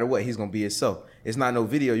 no matter what, he's going to be himself. It's not no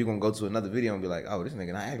video. You're going to go to another video and be like, oh, this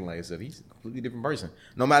nigga not acting like himself. He's a completely different person.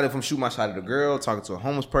 No matter if I'm shooting my shot at a girl, talking to a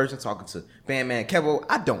homeless person, talking to Bandman Kevo,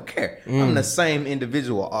 I don't care. I'm the same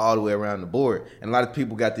individual all the way around the board. And a lot of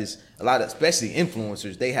people got this, especially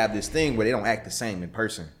influencers, they have this thing where they don't act the same in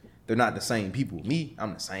person. They're not the same people. Me,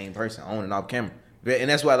 I'm the same person on and off camera.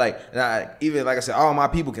 And that's why, even like I said, all my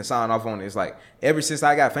people can sign off on it. It's like, ever since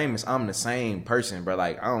I got famous, I'm the same person, bro.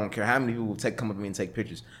 Like, I don't care how many people come up to me and take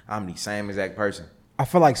pictures. I'm the same exact person. I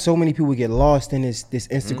feel like so many people get lost in this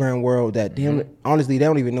Instagram world that honestly, they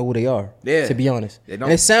don't even know who they are, to be honest. And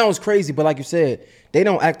it sounds crazy, but like you said, they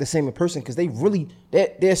don't act the same in person because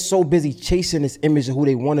they're so busy chasing this image of who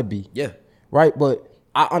they want to be. Yeah. right? But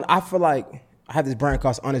I feel like I have this brand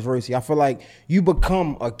called Honest Royalty. I feel like you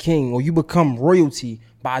become a king or you become royalty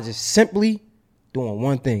by just simply doing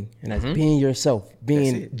one thing, and that's being yourself,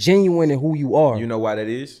 being genuine in who you are. You know why that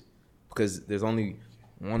is? Because there's only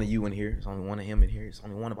one of you in here. There's only one of him in here. There's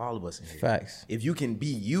only one of all of us in here. Facts. If you can be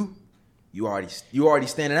you, you already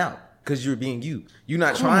standing out because you're being you. You're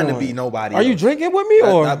not trying to be nobody. Are you drinking with me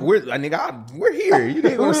or? We're here. You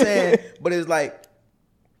know what I'm saying? But it's like,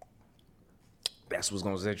 that's what's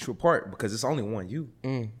gonna set you apart because it's only one you.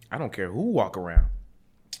 I don't care who walk around.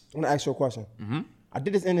 I want to ask you a question. I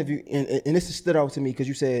did this interview and this stood out to me because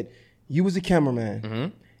you said you was a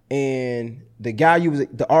cameraman and the guy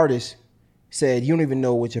the artist said you don't even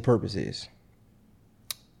know what your purpose is.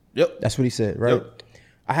 Yep, that's what he said, right? Yep.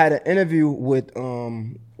 I had an interview with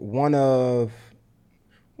one of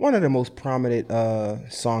the most prominent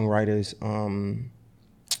songwriters.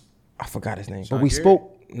 I forgot his name, but we spoke.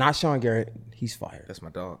 Not Sean Garrett. He's fired. That's my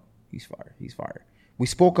dog. He's fired. We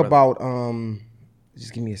spoke about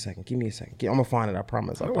just give me a second. I'm gonna find it. I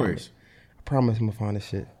promise. No worries. I promise I'm gonna find this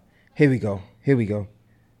shit. Here we go.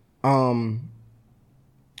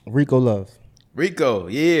 Rico Love. Rico.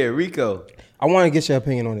 I want to get your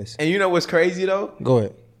opinion on this. And you know what's crazy though? Go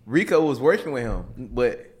ahead. Rico was working with him,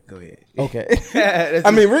 but go ahead. Okay.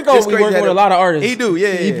 I mean, Rico was working with a lot of artists. He do,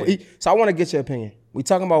 yeah. So I want to get your opinion. We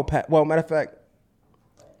talking about matter of fact,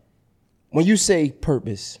 when you say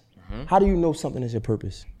purpose, how do you know something is your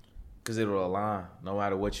purpose? Because it'll align. No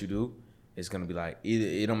matter what you do, it's gonna be like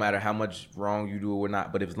it don't matter how much wrong you do or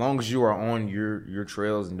not. But as long as you are on your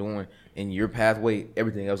trails and doing in your pathway,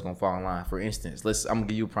 everything else gonna fall in line. For instance, I'm gonna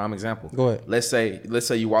give you a prime example. Go ahead. Let's say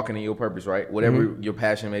you're walking in your purpose, right? Whatever your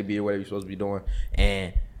passion may be or whatever you're supposed to be doing,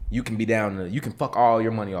 and you can be you can fuck all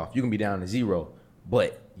your money off. You can be down to zero,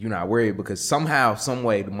 but you're not worried because somehow, some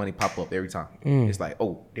way, the money pop up every time. It's like,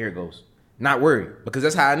 oh, there it goes. Not worried because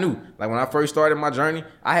that's how I knew. Like when I first started my journey,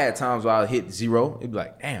 I had times where I hit zero. It'd be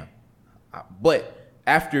like, damn. But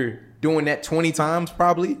after doing that 20 times,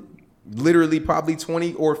 literally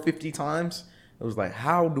 20 or 50 times, it was like,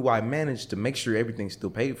 how do I manage to make sure everything's still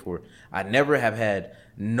paid for? I never have had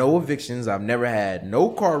no evictions. I've never had no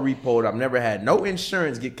car repoed. I've never had no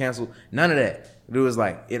insurance get canceled. None of that. It was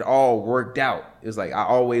like, it all worked out. It was like, I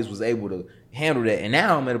always was able to handle that. And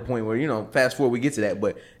now I'm at a point where, fast forward, we get to that.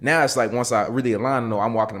 But now it's like, once I really align and know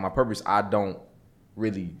I'm walking in my purpose, I don't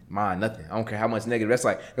really mind nothing. I don't care how much negative that's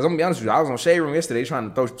like. Because I'm gonna be honest with you, I was on Shade Room yesterday trying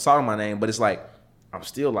to throw salt on my name, but it's like, I'm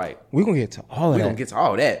still like, we're gonna get to all of that. We're gonna get to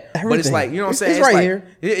all that. Everything. But it's like, you know what I'm saying? It's right like, here.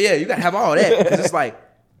 Yeah, you gotta have all that. Because it's like,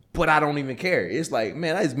 but I don't even care. It's like,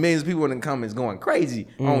 man, there's millions of people in the comments going crazy.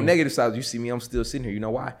 On negative side, you see me, I'm still sitting here. You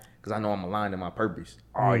know why? Because I know I'm aligned in my purpose.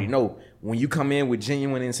 I already know when you come in with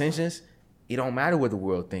genuine intentions, it don't matter what the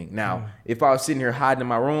world think. Now, if I was sitting here hiding in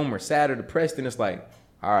my room or sad or depressed, then it's like,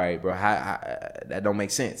 all right, bro, that don't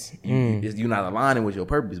make sense. You're not aligning with your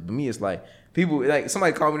purpose. But me, it's like, people, like,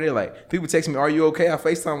 somebody called me there, like, people text me, are you okay? I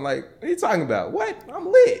FaceTime, like, what are you talking about? What?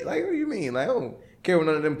 I'm lit. Like, what do you mean? Like, I don't care what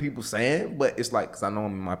none of them people saying. But it's like, because I know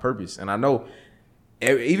I'm in my purpose. And I know,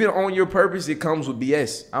 even on your purpose, it comes with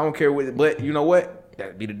BS. I don't care what it, but you know what?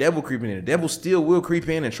 That'd be the devil creeping in. The devil still will creep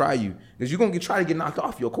in and try you. Because you're going to try to get knocked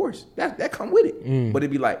off your course. That come with it. But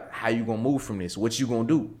it'd be like, how you going to move from this? What you going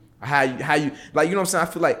to do? How you, like, you know what I'm saying?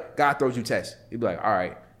 I feel like God throws you tests. He'd be like, all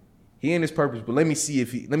right, he in his purpose, but let me see how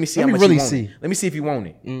much he want it. Let me see if he want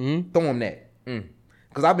it. Throw him that.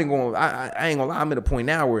 Because I've been going, I ain't going to lie, I'm at a point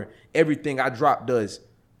now where everything I drop does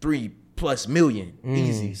 3+ million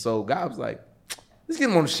easy. So God was like, let's get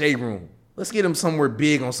him on the Shade Room. Let's get him somewhere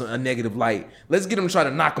big on a negative light. Let's get him to try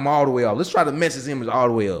to knock him all the way off. Let's try to mess his image all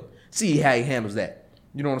the way up. See how he handles that.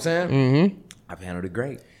 You know what I'm saying? I've handled it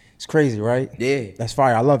great. It's crazy, right? Yeah. That's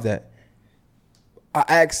fire. I love that. I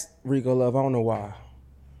asked Rico Love, I don't know why.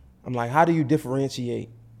 I'm like, how do you differentiate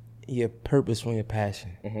your purpose from your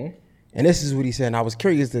passion? And this is what he said, and I was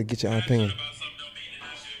curious to get your opinion. So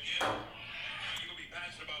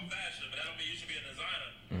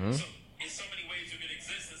it's so many ways you can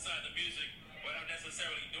exist inside the music without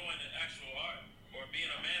necessarily doing the actual art or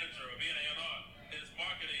being a manager or being an A&R. There's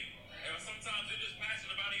marketing. And sometimes you're just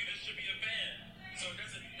passionate about it, you just should be a fan. So it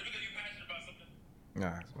doesn't, because you're passionate about something.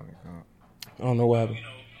 Nah, it's funny. I don't know what happened. You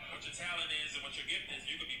know, what your talent is and what your gift is,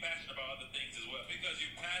 you could be passionate about other things as well. Because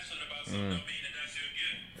you're passionate about something don't mean that that's your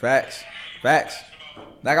gift. Facts.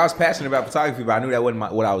 Like I was passionate about photography, but I knew that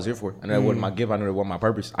wasn't what I was here for. I knew that wasn't my gift. I knew that wasn't my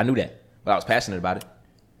purpose. I knew that, but I was passionate about it.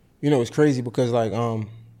 You know, it's crazy because, like,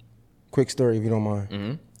 quick story if you don't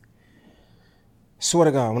mind. Swear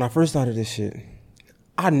to God, when I first started this shit,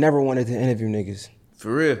 I never wanted to interview niggas.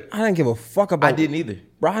 For real. I didn't give a fuck about. I didn't either.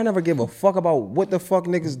 Bro, I never give a fuck about what the fuck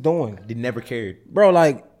niggas doing. They never cared. Bro,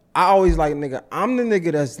 like, I always like, nigga, I'm the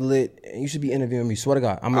nigga that's lit, and you should be interviewing me. Swear to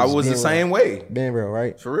God. I was the same way. Being real,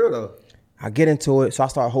 right? For real, though. I get into it, so I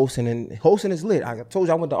start hosting, and hosting is lit. I told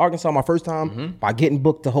you I went to Arkansas my first time by getting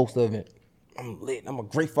booked to host the event. I'm lit. I'm a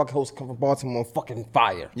great fucking host. Come from Baltimore, I'm fucking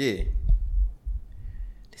fire. Yeah.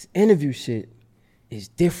 This interview shit is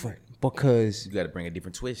different because You got to bring a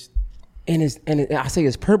different twist. and I say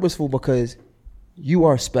it's purposeful because you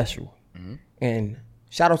are special. And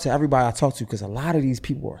shout out to everybody I talk to because a lot of these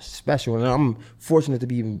people are special, and I'm fortunate to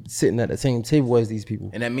be even sitting at the same table as these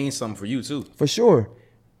people. And that means something for you, too. For sure.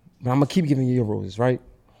 But I'm gonna keep giving you your roses, right?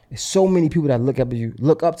 There's so many people that look up to you,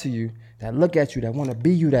 that look at you, that want to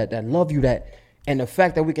be you, that love you, that, and the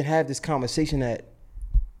fact that we can have this conversation that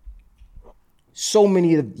so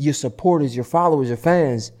many of your supporters, your followers, your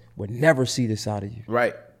fans would never see this side of you.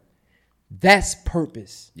 Right. That's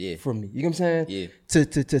purpose for me. You know what I'm saying? Yeah.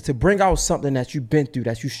 To bring out something that you've been through,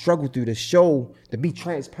 that you struggled through, to show, to be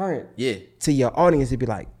transparent to your audience, to be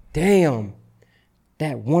like, damn,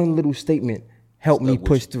 that one little statement helped me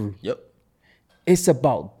push through. Yep. It's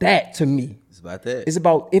about that to me. It's about that. It's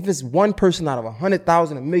about if it's one person out of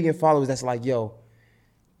 100,000, 1 million followers that's like, yo,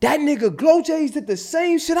 that nigga GloJays did the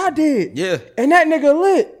same shit I did. Yeah. And that nigga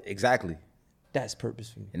lit. Exactly. That's purpose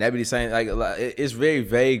for me. And that be the same, like, it's very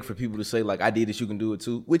vague for people to say, like, I did this, you can do it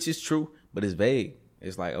too, which is true, but it's vague.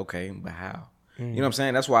 It's like, okay, but how? You know what I'm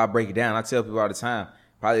saying? That's why I break it down. I tell people all the time,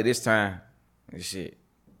 probably this time, shit.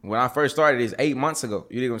 When I first started, it's 8 months ago.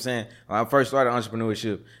 You know what I'm saying? When I first started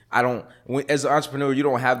entrepreneurship, as an entrepreneur, you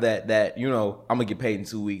don't have that, you know, I'm going to get paid in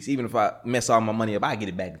 2 weeks. Even if I mess all my money up, I get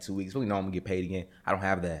it back in 2 weeks. We know I'm going to get paid again. I don't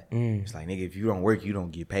have that. It's like, nigga, if you don't work, you don't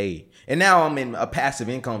get paid. And now I'm in a passive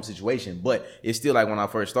income situation, but it's still like when I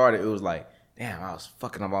first started, it was like, damn, I was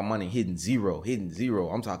fucking up my money, hitting zero.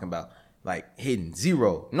 I'm talking about like hitting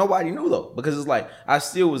zero. Nobody knew though, because it's like I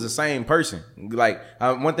still was the same person. Like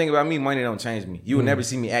one thing about me, money don't change me. You will never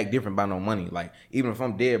see me act different by no money. Like even if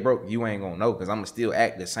I'm dead broke, you ain't gonna know because I'm gonna still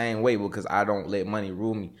act the same way because I don't let money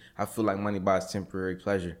rule me. I feel like money buys temporary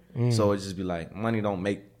pleasure. So it just be like money don't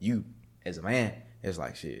make you as a man. It's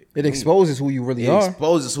like shit. It exposes who you really are. It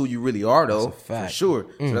exposes who you really are though, That's a fact. for sure.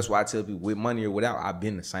 So that's why I tell people with money or without, I've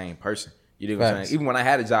been the same person. You know what I'm saying? Even when I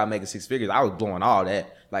had a job making 6 figures, I was blowing all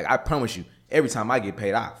that. Like, I promise you, every time I get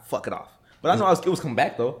paid, I fuck it off. But I know it was coming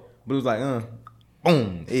back, though. But it was like,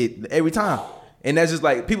 boom, every time. And that's just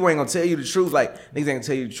like, people ain't gonna tell you the truth. Like, niggas ain't gonna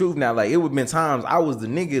tell you the truth now. Like, it would have been times I was the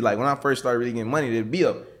nigga, like, when I first started really getting money, there'd be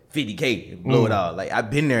up 50K and blow it all. Like, I've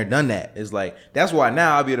been there, done that. It's like, that's why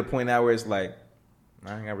now I'll be at a point now where it's like,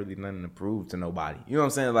 I ain't got really nothing to prove to nobody. You know what I'm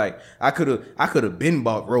saying? Like I could have been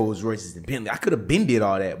bought Rolls Royces and Bentley. I could have been did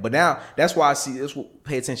all that. But now that's why I see this.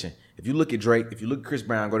 Pay attention. If you look at Drake, if you look at Chris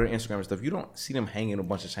Brown, go to Instagram and stuff, you don't see them hanging a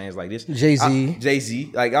bunch of chains like this. Jay-Z.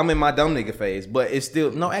 Like I'm in my dumb nigga phase, but it's still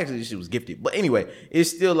actually this shit was gifted. But anyway, it's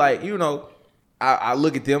still like, you know, I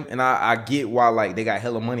look at them and I get why like they got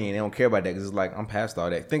hella money and they don't care about that because it's like I'm past all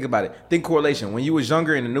that. Think about it. Think correlation. When you was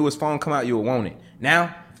younger and the newest phone come out, you would want it.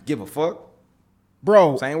 Now, give a fuck.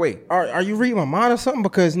 Bro, same way. Are you reading my mind or something?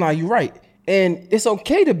 Because you're right. And it's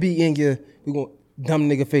okay to be in your dumb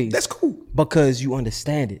nigga phase. That's cool. Because you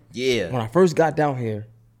understand it. Yeah. When I first got down here,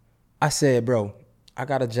 I said, bro, I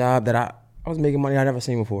got a job that I was making money I never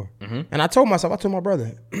seen before. And I told my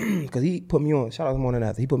brother, because he put me on, shout out to Morning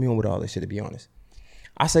After, he put me on with all this shit, to be honest.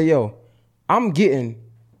 I said, yo, I'm getting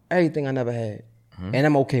everything I never had. And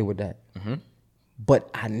I'm okay with that. But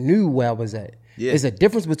I knew where I was at. Yeah. There's a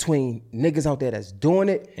difference between niggas out there that's doing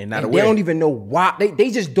it and they don't even know why. They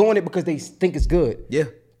just doing it because they think it's good. Yeah.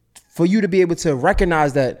 For you to be able to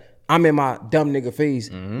recognize that I'm in my dumb nigga phase,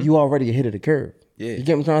 you already ahead of the curve. Yeah. You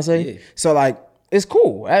get what I'm trying to say? Yeah. So like, it's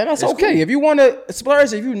cool. That's okay. Cool. If you want to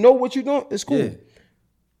splurge, if you know what you're doing, it's cool. Yeah.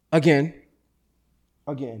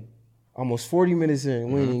 Again, almost 40 minutes in,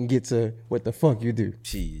 we didn't get to what the fuck you do.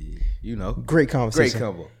 Shit, you know. Great conversation. Great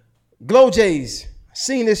combo. GloJays.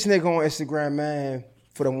 Seen this nigga on Instagram, man,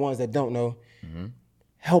 for the ones that don't know.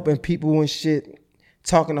 Helping people and shit,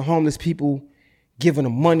 talking to homeless people, giving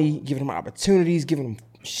them money, giving them opportunities, giving them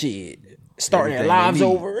shit, starting their lives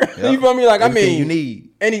over. Yep. You feel me? Like, everything I mean, you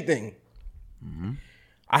need. Anything.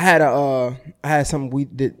 I had something we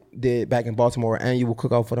did back in Baltimore, an annual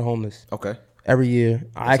cookout for the homeless. Okay. Every year.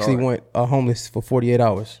 I actually went homeless for 48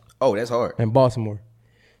 hours. Oh, that's hard. In Baltimore.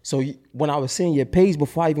 So when I was seeing your page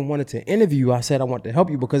before I even wanted to interview you, I said I wanted to help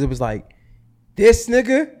you because it was like, this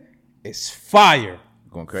nigga is fire.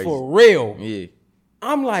 Going crazy. For real. Yeah.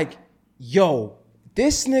 I'm like, yo,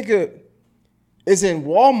 this nigga is in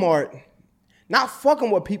Walmart, not fucking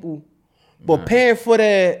with people, but paying for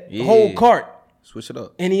that whole cart. Switch it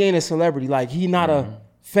up. And he ain't a celebrity. Like, he not a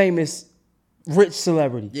famous, rich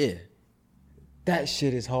celebrity. Yeah. That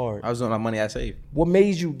shit is hard. I was doing my money I saved. What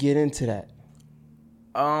made you get into that?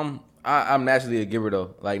 I'm naturally a giver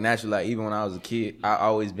though. Like naturally, like even when I was a kid, I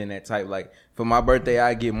always been that type. Like for my birthday,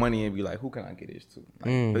 I get money and be like, who can I get this to?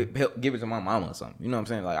 Like, give it to my mama or something. You know what I'm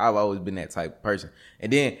saying? Like I've always been that type of person.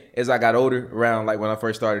 And then as I got older, around like when I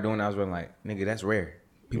first started doing it, I was really like, nigga, that's rare.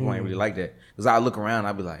 People ain't really like that. Cause I look around,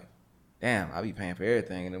 I be like, damn, I be paying for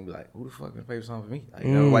everything, and then be like, who the fuck gonna pay for something for me? Like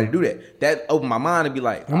nobody do that. That opened my mind to be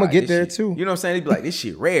like, I'm gonna get there shit. too. You know what I'm saying? They be like, this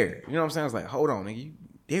shit rare. You know what I'm saying? It's like, hold on, nigga, you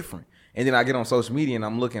different. And then I get on social media and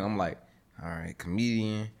I'm looking, I'm like, all right,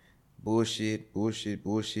 comedian, bullshit,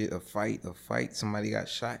 a fight, somebody got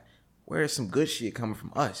shot. Where's some good shit coming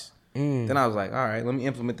from us? Then I was like, all right, let me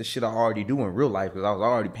implement the shit I already do in real life, because I was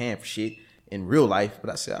already paying for shit in real life.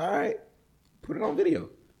 But I said, all right, put it on video.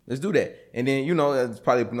 Let's do that. And then, you know, that's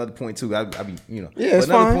probably another point too. I be, you know. Yeah, but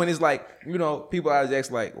another fine. point is like, you know, people always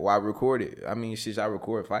ask like, why record it? I mean, shit, I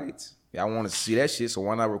record fights. Yeah, I want to see that shit, so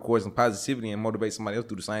why not record some positivity and motivate somebody else to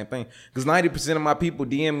do the same thing? Because 90% of my people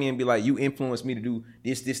DM me and be like, you influenced me to do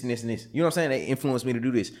this, this, and this, and this. You know what I'm saying? They influenced me to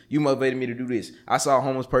do this. You motivated me to do this. I saw a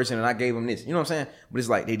homeless person and I gave them this. You know what I'm saying? But it's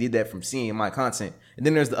like they did that from seeing my content. And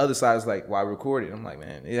then there's the other side. It's like, why record it? I'm like,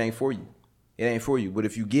 man, it ain't for you. It ain't for you. But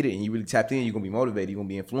if you get it and you really tapped in, you're going to be motivated. You're going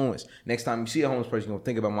to be influenced. Next time you see a homeless person, you're going to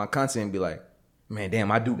think about my content and be like, man,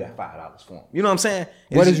 damn, I do got $5 for him. You know what I'm saying?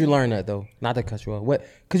 Where did you learn that though? Not to cut you off. What?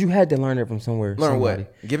 Because you had to learn it from somewhere. Learn somebody,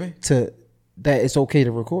 what? Giving? To that it's okay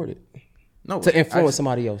to record it. No. To influence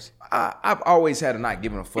somebody else. I've always had a not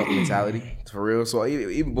giving a fuck mentality, for real. So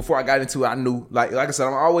even before I got into it, I knew, like I said,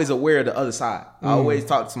 I'm always aware of the other side. I always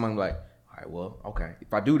talk to someone like, all right, well, okay,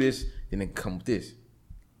 if I do this, then it can come with this.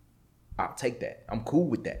 I'll take that. I'm cool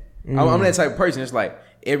with that. I'm that type of person. It's like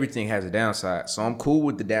everything has a downside, so I'm cool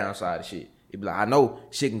with the downside of shit. It be like, I know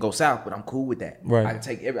shit can go south, but I'm cool with that. Right. I can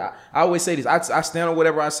take I always say this. I stand on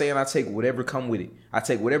whatever I say, and I take whatever come with it. I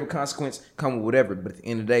take whatever consequence come with whatever. But at the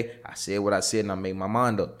end of the day, I said what I said, and I made my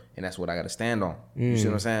mind up, and that's what I got to stand on. You see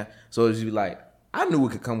what I'm saying? So it's just be like, I knew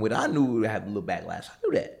it could come with it. I knew it would have a little backlash. I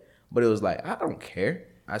knew that, but it was like, I don't care.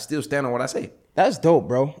 I still stand on what I say. That's dope,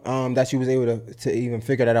 bro. That you was able to even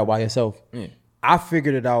figure that out by yourself. I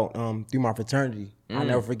figured it out through my fraternity. I'll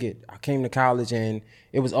never forget. I came to college and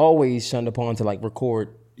it was always shunned upon to like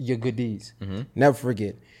record your good deeds. Never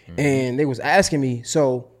forget. And they was asking me,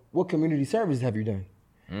 so what community service have you done?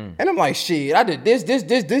 And I'm like, shit, I did this. You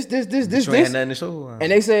ain't had nothing to show. And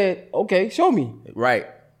they said, okay, show me. Right.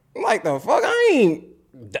 I'm like, the fuck, I ain't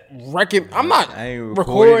I'm not I ain't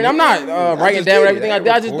recording. I'm not writing down everything I did.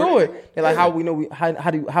 I just do recording. it. They're like, how we know?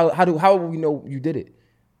 How will we know you did it?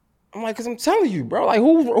 I'm like, cause I'm telling you, bro. Like,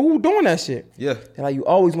 who doing that shit? Yeah. They're like, you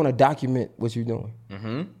always want to document what you're doing.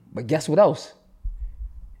 But guess what else?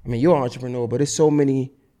 I mean, you're an entrepreneur, but there's so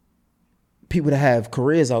many people that have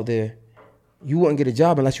careers out there. You wouldn't get a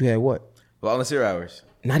job unless you had what? Volunteer hours.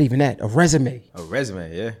 Not even that. A resume. A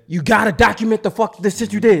resume, yeah. You gotta document the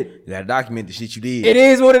shit you did. You gotta document the shit you did. It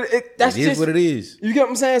is what it is. What it is. You get what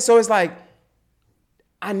I'm saying? So it's like,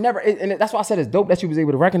 and that's why I said it's dope that you was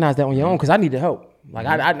able to recognize that on your own, because I needed help. Like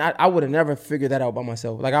I would have never figured that out by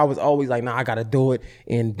myself. Like I was always like, nah, I gotta do it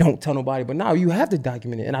and don't tell nobody. But now you have to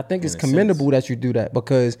document it, and I think it's commendable that you do that,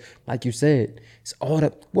 because, like you said, it's all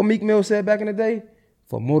that what Meek Mill said back in the day,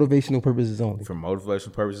 for motivational purposes only. For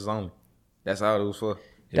motivational purposes only. That's all it was for.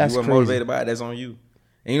 If That's you weren't crazy. motivated by it, that's on you.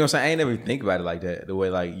 And you know what I'm saying? I ain't never think about it like that. The way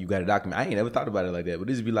like you got to document. I ain't never thought about it like that. But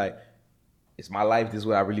this would be like, it's my life. This is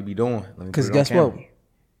what I really be doing. Because guess what?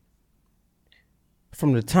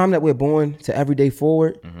 From the time that we're born to every day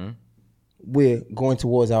forward, we're going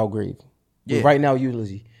towards our grave. Yeah. Right now,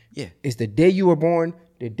 eulogy. Yeah. It's the day you were born,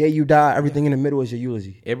 the day you die, everything in the middle is your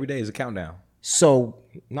eulogy. Every day is a countdown. So,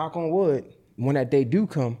 knock on wood, when that day do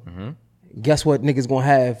come, guess what niggas gonna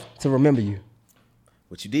have to remember you?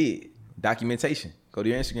 What you did. Documentation. Go to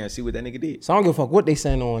your Instagram and see what that nigga did. So I don't give a fuck what they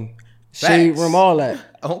saying on Shade Room, all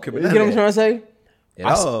that. I don't care about You get what I'm trying to say? At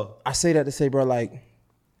all. I say that to say, bro, like,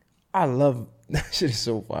 I love, that shit is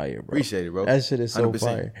so fire, bro. Appreciate it, bro. That shit is so 100%.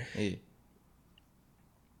 fire. Yeah.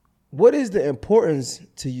 What is the importance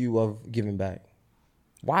to you of giving back?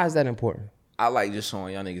 Why is that important? I like just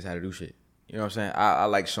showing y'all niggas how to do shit. You know what I'm saying? I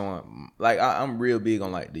like showing, like, I'm real big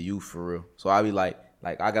on, like, the youth for real. So I be like,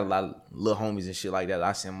 I got a lot of little homies and shit like that.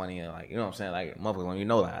 I send money and, like, you know what I'm saying? Like, motherfuckers don't even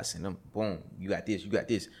know that. I send them, boom, you got this.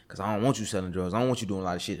 Because I don't want you selling drugs. I don't want you doing a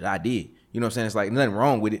lot of shit that I did. You know what I'm saying? It's like nothing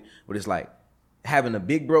wrong with it, but it's like, having a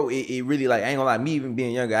big bro, it really like, I ain't gonna lie, me even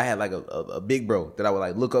being younger, I had like a big bro that I would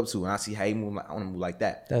like look up to, and I see how he move, I want to move like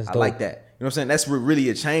that. That's I dope. like that. You know what I'm saying? That's really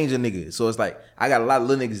a change in niggas. So it's like, I got a lot of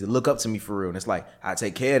little niggas that look up to me for real. And it's like, I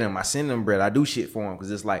take care of them. I send them bread. I do shit for them. Cause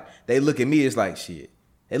it's like, they look at me, it's like, shit.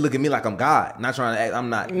 They look at me like I'm God. Not trying to act, I'm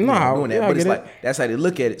not doing that. But it's like, that's how they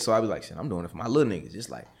look at it. So I be like, shit, I'm doing it for my little niggas. It's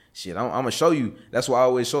like, shit, I'm gonna show you. That's why I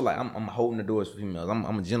always show, like, I'm holding the doors for females.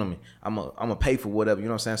 I'm a gentleman. I'm a pay for whatever. You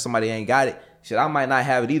know what I'm saying? Somebody ain't got it. Shit, I might not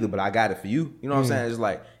have it either, but I got it for you. You know what I'm saying? It's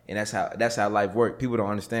like, and that's how life works. People don't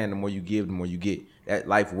understand, the more you give, the more you get. That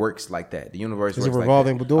life works like that. The universe works like that. It's a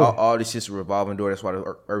revolving door. All this shit's a revolving door. That's why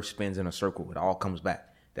the earth spins in a circle. It all comes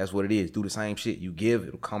back. That's what it is. Do the same shit. You give,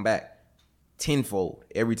 it'll come back tenfold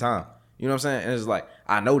every time. You know what I'm saying? And it's like,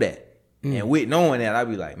 I know that. And with knowing that, I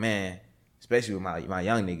be like, man, especially with my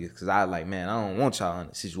young niggas, because I like, man, I don't want y'all in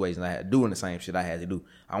the situation I had doing the same shit I had to do.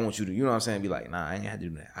 I want you to, you know what I'm saying, be like, nah, I ain't had to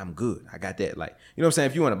do that. I'm good. I got that. Like, you know what I'm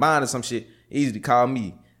saying? If you want to bind or some shit, easy to call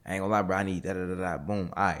me. I ain't gonna lie, bro. I need da-da-da-da.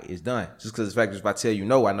 Boom. All right, it's done. Just because the fact is, if I tell you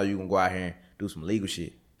no, I know you gonna go out here and do some legal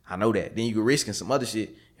shit. I know that. Then you can risking some other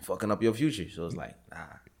shit and fucking up your future. So it's like, nah,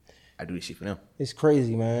 I do this shit for them. It's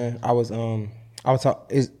crazy, man. I was talking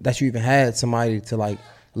that you even had somebody to like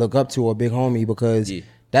look up to, a big homie, because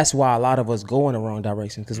that's why a lot of us go in the wrong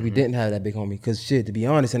direction, because we didn't have that big homie. Because shit, to be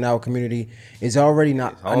honest, in our community, it's already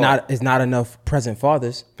not enough present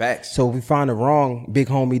fathers. Facts. So if we find the wrong big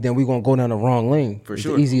homie, then we gonna go down the wrong lane. For it's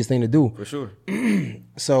sure. the easiest thing to do. For sure.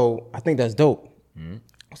 So I think that's dope. I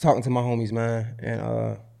was talking to my homies, man,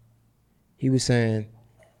 and he was saying,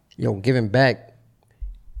 yo, giving back,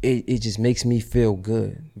 it just makes me feel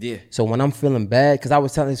good. Yeah. So when I'm feeling bad, because I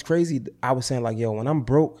was telling, it's crazy, I was saying like, yo, when I'm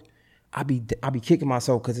broke, I be kicking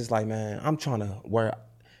myself, because it's like, man, I'm trying to where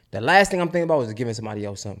the last thing I'm thinking about is giving somebody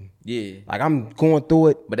else something. Yeah. Like, I'm going through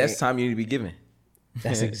it. But that's the time you need to be giving.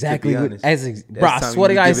 That's exactly what, bro, I swear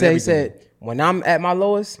to God, he said, when I'm at my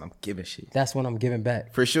lowest, I'm giving shit. That's when I'm giving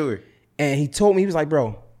back. For sure. And he told me, he was like,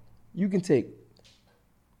 bro, you can take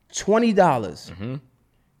 $20,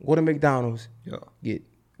 go to McDonald's, get,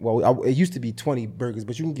 well, it used to be 20 burgers,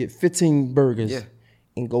 but you can get 15 burgers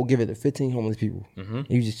and go give it to 15 homeless people.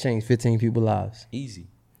 You just changed 15 people's lives. Easy.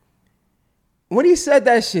 When he said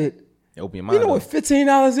that shit, open your mind, you know what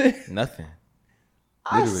 $15 is? Nothing.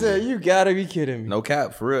 I said, you gotta be kidding me. No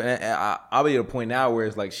cap, for real. And I'll be at a point now where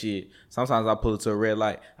it's like, shit, sometimes I pull it to a red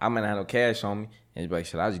light. I might not have no cash on me. And it's like,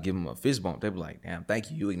 shit, I just give them a fist bump. They be like, damn, thank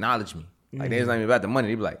you. You acknowledge me. Like, it's not even about the money.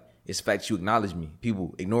 They be like, it's the fact you acknowledge me.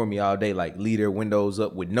 People ignore me all day, like leave their windows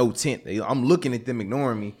up with no tint. I'm looking at them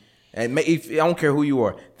ignoring me. And if, I don't care who you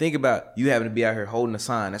are. Think about you having to be out here holding a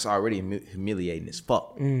sign. That's already humiliating as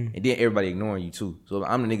fuck. And then everybody ignoring you too. So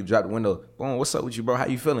I'm the nigga drop the window. Boom, what's up with you, bro? How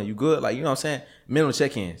you feeling? You good? Like, you know what I'm saying? Mental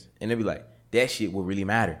check-ins. And they be like, that shit will really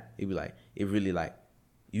matter. It be like, it really like,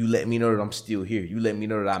 you let me know that I'm still here. You let me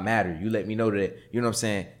know that I matter. You let me know that, you know what I'm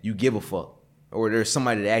saying, you give a fuck. Or there's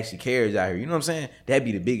somebody that actually cares out here. You know what I'm saying? That'd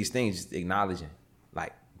be the biggest thing, just acknowledging.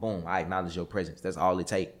 Like, boom, I acknowledge your presence. That's all it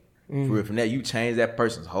takes. For real, from that, you change that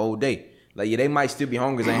person's whole day. Like, yeah, they might still be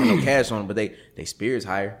hungry, they ain't have no cash on them, but they spirits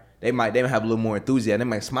higher. They might have a little more enthusiasm. They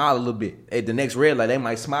might smile a little bit. At the next red light, they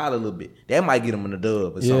might smile a little bit. That might get them in the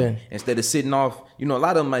dub or something. Instead of sitting off, you know, a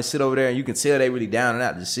lot of them might sit over there and you can tell they really down and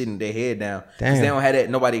out, just sitting their head down. Because they don't have that,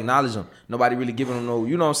 nobody acknowledge them. Nobody really giving them no,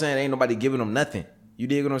 you know what I'm saying? Ain't nobody giving them nothing. You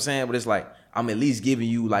dig what I'm saying? But it's like, I'm at least giving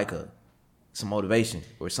you like some motivation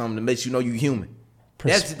or something to make you know you human.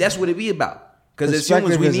 That's what it be about. Because as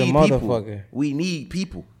humans, we need people. We need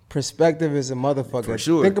people. Perspective is a motherfucker. For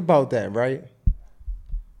sure. Think about that, right?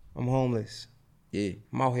 I'm homeless. Yeah.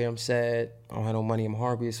 I'm out here, I'm sad. I don't have no money, I'm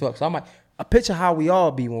hungry as fuck. So I picture how we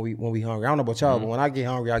all be when we hungry. I don't know about y'all, but when I get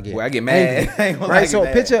hungry, I get mad. Right?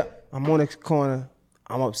 So picture, I'm on the corner,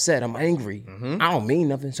 I'm upset, I'm angry. I don't mean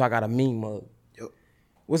nothing, so I got a mean mug.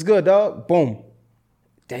 What's good, dog? Boom.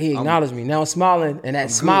 That he acknowledged me. Now I'm smiling, and that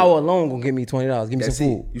smile alone gonna give me $20. Give me some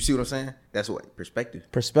food. You see what I'm saying? That's what perspective.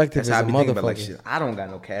 Perspective is a motherfucker. Like, shit, I don't got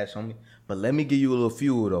no cash on me, but let me give you a little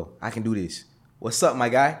fuel though. I can do this. What's up, my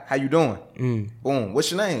guy? How you doing? Boom. What's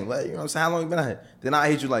your name? Like, you know what I'm saying? How long you been out here? Then I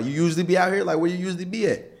hit you like, you usually be out here? Like, where you usually be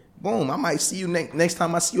at? Boom. I might see you next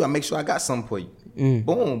time I see you. I make sure I got something for you.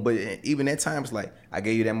 Boom. But even at times, like, I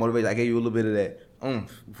gave you that motivation. I gave you a little bit of that.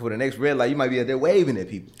 For the next red light, you might be out there waving at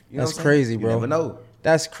people. You know That's crazy, bro. You never know.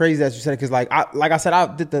 That's crazy that you said it, because like I said,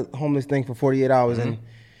 I did the homeless thing for 48 hours and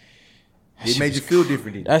it made you feel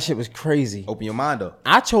different. Didn't it? That shit was crazy. Open your mind up.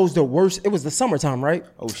 I chose the worst. It was the summertime, right?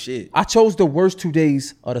 Oh shit. I chose the worst 2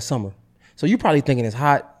 days of the summer. So you probably thinking it's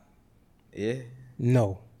hot. Yeah.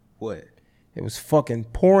 No. What? It was fucking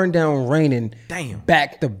pouring down, raining. Damn.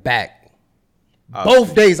 Back to back.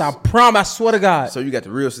 Both days, I promise. I swear to God. So you got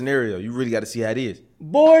the real scenario. You really got to see how it is.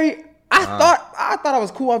 Boy, I thought I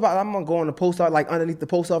was cool. I'm gonna go in the post office, like underneath the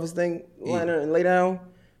post office thing, and lay down.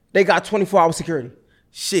 They got 24-hour security.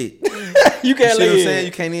 Shit. You can't lay. You know what I'm saying?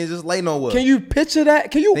 You can't even just lay nowhere. Can you picture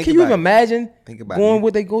that? Can you even imagine going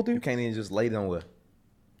what they go through? You can't even just lay nowhere.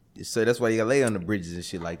 So that's why you gotta lay on the bridges and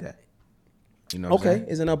shit like that. You know what I'm saying?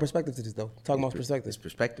 Is another perspective to this though. Talking about perspective. It's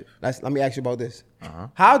perspective. Let me ask you about this.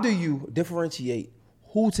 How do you differentiate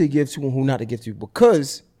who to give to and who not to give to?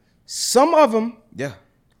 Because some of them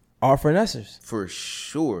are finessers. For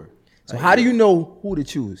sure. So how do you know who to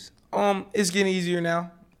choose? It's getting easier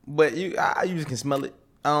now. But I usually can smell it.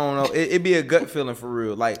 I don't know. It be a gut feeling for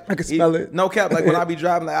real. Like I can smell it. No cap. Like when I be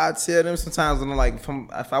driving, like I tell them sometimes when I'm like,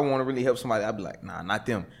 if I want to really help somebody, I be like, nah, not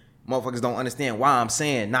them. Motherfuckers don't understand why I'm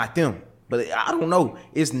saying not them. But I don't know.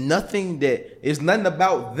 It's nothing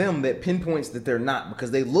about them that pinpoints that they're not,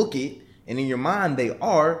 because they look it and in your mind they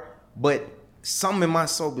are, but something in my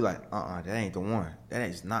soul be like, that ain't the one. That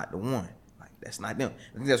is not the one. Like that's not them.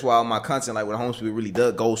 I think that's why all my content, like with Homes People, really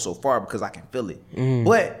does go so far, because I can feel it.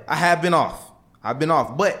 But I have been off. I've been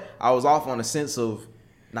off, but I was off on the sense of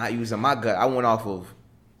not using my gut. I went off of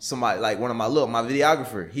somebody, like one of my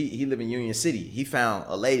videographer. He live in Union City. He found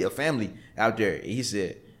a family out there. He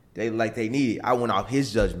said they need it. I went off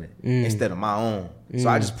his judgment instead of my own. So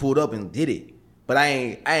I just pulled up and did it. But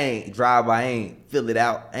I ain't drive by. I ain't fill it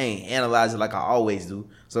out. I ain't analyze it like I always do.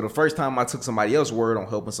 So the first time I took somebody else's word on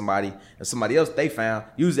helping somebody and somebody else they found,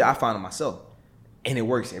 usually I find it myself, and it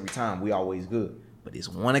works every time. We always good. But it's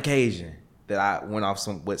one occasion that I went off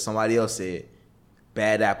what somebody else said,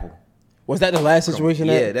 bad apple. Was that the last situation?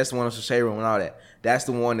 Yeah, that's the one of the shade room and all that. That's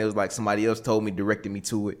the one that was like somebody else told me, directed me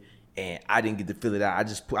to it, and I didn't get to fill it out.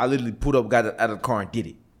 I literally pulled up, got out of the car and did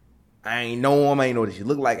it. I ain't know him. I ain't know what she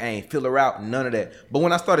looked like. I ain't fill her out. None of that. But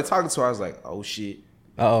when I started talking to her, I was like, oh shit.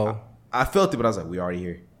 I felt it, but I was like, we already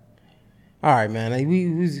here. All right, man. Like,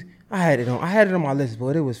 I had it on my list,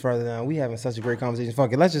 but it was further down. We having such a great conversation.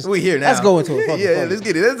 Fuck it. We here now. Let's go into it. Fuck it. Let's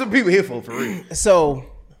get it. That's what people here for real. So,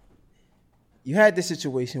 you had this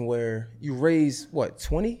situation where you raised, what,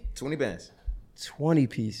 20? 20 bands. 20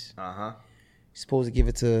 piece. You're supposed to give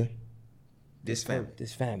it to this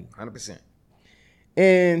family. 100%.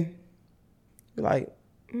 And you're like,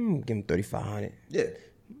 give him 3,500. Yeah.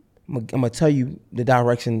 I'm gonna tell you the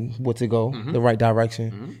direction, what to go, the right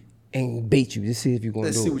direction, and bait you to see if you're gonna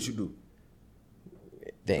do it. Let's see what you do.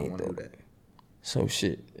 They ain't do that. So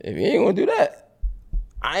shit, if you ain't gonna do that,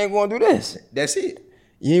 I ain't gonna do this. That's it.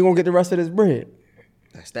 You ain't gonna get the rest of this bread.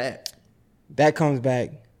 That's that. That comes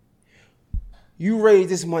back. You raise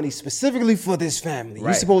this money specifically for this family.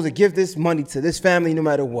 Right. You're supposed to give this money to this family no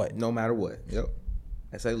matter what. No matter what. Yep.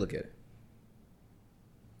 That's how you look at it.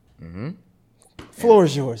 Floor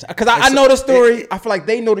is yours. Because I know the story. I feel like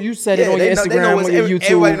they know that you said it on your Instagram, on your YouTube.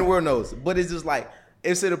 Everybody in the world knows. But it's just like,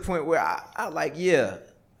 it's to the point where I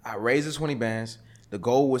raised the 20 bands. The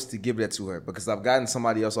goal was to give that to her because I've gotten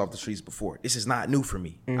somebody else off the streets before. This is not new for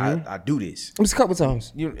me. I do this. It's a couple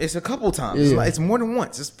times. It's a couple times. Yeah. It's more than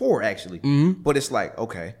once. It's 4 actually. But it's like,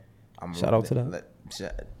 okay. Shout out to that. You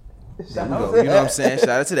know what I'm saying? Shout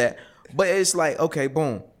out to that. But it's like, okay,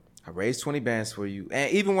 boom. I raised 20 bands for you.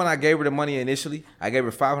 And even when I gave her the money initially, I gave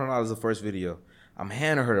her $500 the first video. I'm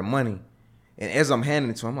handing her the money. And as I'm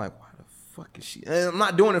handing it to her, I'm like, why the fuck is she? And I'm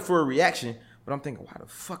not doing it for a reaction, but I'm thinking, why the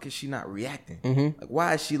fuck is she not reacting? Like,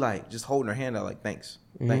 why is she like just holding her hand out like, thanks.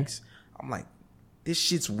 I'm like, this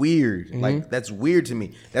shit's weird. Like, that's weird to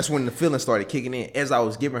me. That's when the feeling started kicking in. As I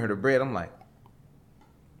was giving her the bread, I'm like,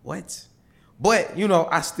 what? But,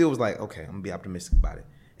 I still was like, okay, I'm going to be optimistic about it.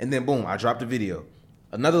 And then, boom, I dropped a video.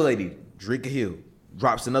 Another lady, Drika Hill,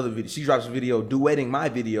 drops another video. She drops a video duetting my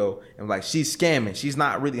video, and like she's scamming. She's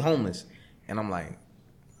not really homeless, and I'm like,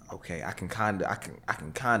 okay, I can kind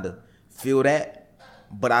of feel that,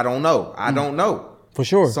 but I don't know. I don't know for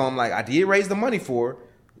sure. So I'm like, I did raise the money for her,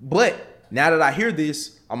 but now that I hear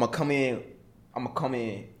this, I'm gonna come in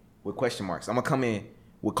with question marks. I'm gonna come in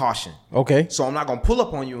with caution. Okay. So I'm not gonna pull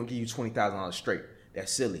up on you and give you $20,000 straight.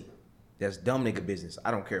 That's silly. That's dumb nigga business.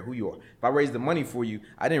 I don't care who you are. If I raise the money for you,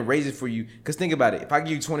 I didn't raise it for you. Because think about it. If I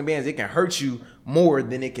give you 20 bands, it can hurt you more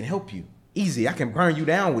than it can help you. Easy. I can burn you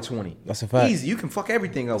down with 20. That's a fact. Easy. You can fuck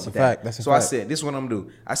everything up with that. That's a fact. I said, this is what I'm going to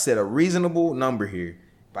do. I said a reasonable number here.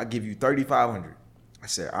 If I give you 3,500, I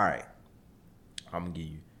said, all right, I'm going to give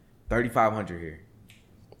you 3,500 here.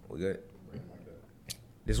 We good?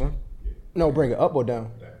 This one? No, bring it up or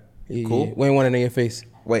down. Cool. Yeah. We ain't want it in your face.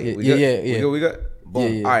 Wait, we good? Yeah. We good?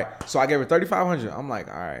 Boom. Yeah. All right. So I gave her 3,500. I'm like,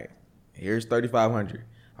 all right, here's 3,500.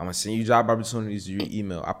 I'm gonna send you job opportunities to your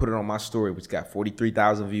email. I put it on my story, which got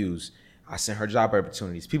 43,000 views. I sent her job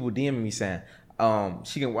opportunities. People DMing me saying,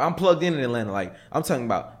 I'm plugged in Atlanta. Like, I'm talking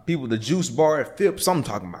about people, the juice bar at Phipps. I'm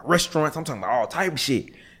talking about restaurants. I'm talking about all type of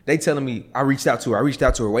shit. They telling me I reached out to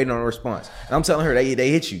her, waiting on a response. And I'm telling her they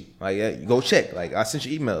hit you. Like, yeah, go check. Like, I sent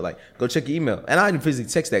you email. Like, go check your email. And I didn't physically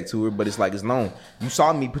text that to her, but it's like, it's known. You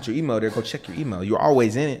saw me put your email there. Go check your email. You're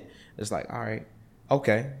always in it. It's like, all right,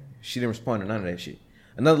 okay. She didn't respond to none of that shit.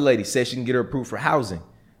 Another lady said she can get her approved for housing.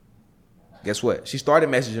 Guess what? She started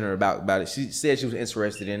messaging her about it. She said she was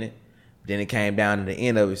interested in it. Then it came down to the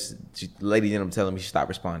end of it. The lady ended up telling me she stopped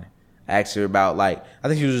responding. I asked her about, like, I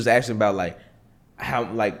think she was just asking about, like,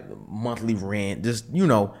 how, like, monthly rent, just, you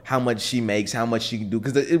know, how much she makes, how much she can do,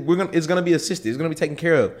 because it's gonna be assisted, it's gonna be taken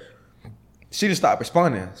care of. She just stopped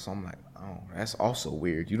responding, so I'm like, oh, that's also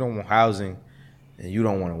weird. You don't want housing, and you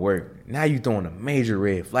don't want to work. Now you throwing a major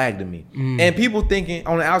red flag to me. And people thinking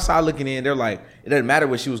on the outside looking in, they're like, it doesn't matter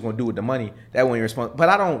what she was gonna do with the money. That wasn't your response. But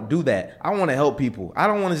I don't do that. I want to help people. I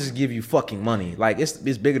don't want to just give you fucking money. Like, it's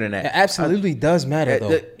bigger than that. It absolutely does matter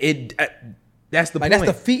though. That's the like point.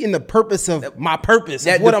 That's defeating the purpose of my purpose.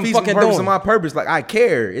 That what I'm defeats fucking the purpose doing. of my purpose. Like, I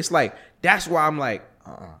care. It's like, that's why I'm like,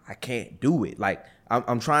 I can't do it. Like,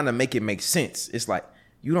 I'm trying to make it make sense. It's like,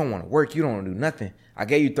 you don't want to work. You don't want to do nothing. I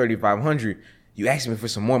gave you $3,500. You asked me for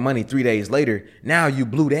some more money 3 days later. Now you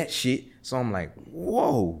blew that shit. So I'm like,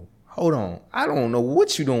 whoa, hold on. I don't know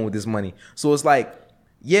what you doing with this money. So it's like,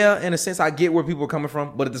 yeah, in a sense, I get where people are coming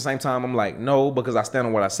from. But at the same time, I'm like, no, because I stand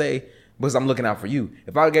on what I say. Because I'm looking out for you.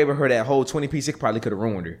 If I gave her that whole 20 piece, it probably could have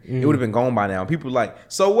ruined her. It would have been gone by now. People are like,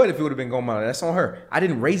 so what if it would have been gone by now? That's on her. I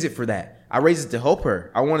didn't raise it for that. I raised it to help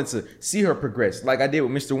her. I wanted to see her progress, like I did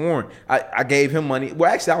with Mr. Warren. I gave him money.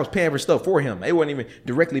 Well, actually, I was paying for stuff for him. It wasn't even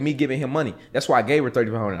directly me giving him money. That's why I gave her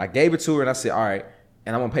 $3,500. I gave it to her, and I said, all right,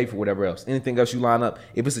 and I'm going to pay for whatever else. Anything else you line up.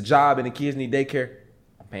 If it's a job and the kids need daycare,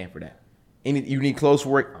 I'm paying for that. You need clothes for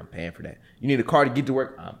work, I'm paying for that. You need a car to get to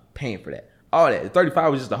work, I'm paying for that. All that. The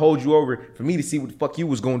 35 was just to hold you over for me to see what the fuck you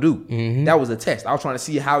was going to do. That was a test. I was trying to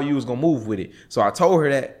see how you was going to move with it. So I told her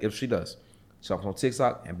that if she does. She jumps on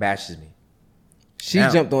TikTok and bashes me. She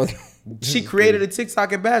jumped on. She created a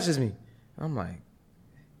TikTok and bashes me. I'm like,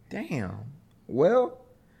 damn. Well,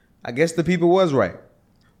 I guess the people was right.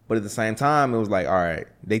 But at the same time, it was like, all right.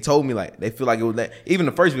 They told me, like, they feel like it was like, even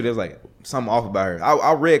the first video was like, something off about her.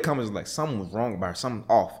 I read comments like, something was wrong about her, something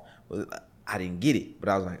off. But I didn't get it. But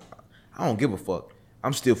I was like, I don't give a fuck.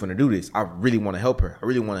 I'm still finna do this. I really want to help her. I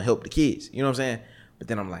really want to help the kids. You know what I'm saying? But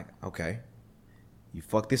then I'm like, okay, you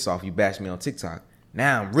fucked this off. You bashed me on TikTok.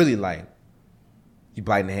 Now I'm really like, you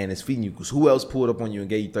biting the hand that's feeding you. Because who else pulled up on you and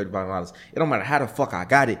gave you $35? It don't matter how the fuck I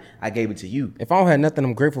got it. I gave it to you. If I don't have nothing,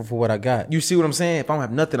 I'm grateful for what I got. You see what I'm saying? If I don't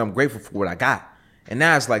have nothing, I'm grateful for what I got. And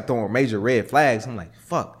now it's like throwing major red flags. I'm like,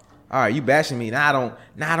 fuck. All right, you bashing me. Now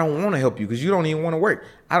I don't want to help you because you don't even want to work.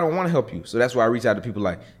 I don't want to help you. So that's why I reach out to people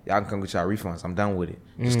like, y'all can come get y'all refunds. I'm done with it.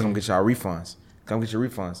 Just come get y'all refunds. Come get your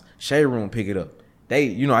refunds. Shade Room, pick it up. They,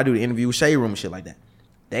 you know, I do the interview with Shade Room and shit like that.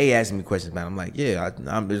 They asking me questions about it. I'm like, yeah,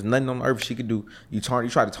 there's nothing on earth she could do. You try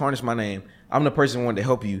to tarnish my name. I'm the person who wanted to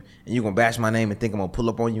help you, and you're going to bash my name and think I'm going to pull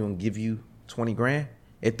up on you and give you 20 grand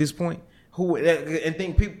at this point? And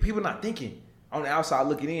think people not thinking on the outside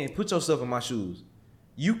looking in. Put yourself in my shoes.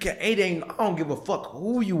 You can, I don't give a fuck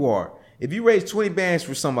who you are. If you raise 20 bands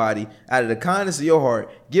for somebody out of the kindness of your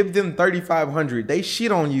heart, give them $3,500. They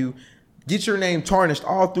shit on you. Get your name tarnished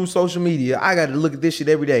all through social media. I got to look at this shit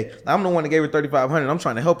every day. I'm the one that gave her $3,500. I'm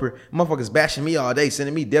trying to help her. Motherfuckers bashing me all day,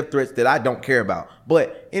 sending me death threats that I don't care about.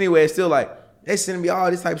 But anyway, it's still like, they sending me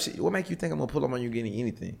all this type of shit. What make you think I'm going to pull up on you getting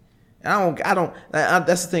anything? And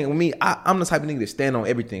that's the thing with me. I'm the type of nigga that stand on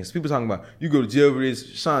everything. So people talking about, you go to jail for this,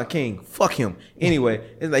 Sean King. Fuck him. Anyway,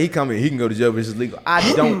 it's like he come in, he can go to jail for this, is legal.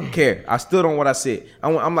 I don't care. I still on what I said.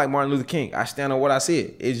 I'm like Martin Luther King. I stand on what I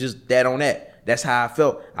said. It's just that on that. That's how I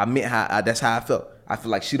felt. That's how I felt. I feel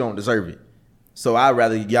like she don't deserve it. So I'd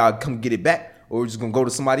rather y'all come get it back or we're just going to go to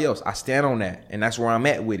somebody else. I stand on that. And that's where I'm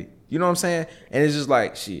at with it. You know what I'm saying? And it's just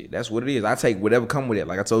like, shit, that's what it is. I take whatever come with it.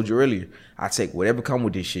 Like I told you earlier, I take whatever come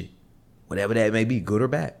with this shit. Whatever that may be, good or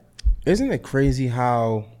bad. Isn't it crazy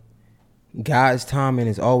how God's timing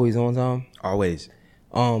is always on time? Always.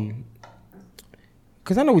 Because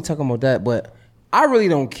I know we're talking about that, but I really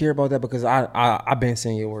don't care about that because I've been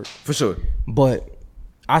seeing your work. For sure. But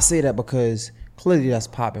I say that because clearly that's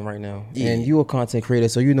popping right now. Yeah. And you're a content creator,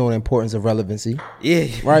 so you know the importance of relevancy. Yeah.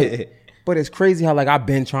 Right? But it's crazy how, like, I've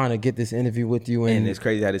been trying to get this interview with you. And it's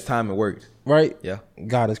crazy how this timing works. Right? Yeah.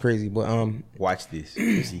 God is crazy. But watch this.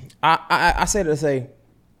 See. I said it to say,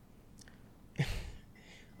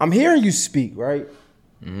 I'm hearing you speak, right?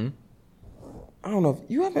 Mm-hmm. I don't know.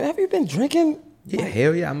 Have you been drinking Yeah,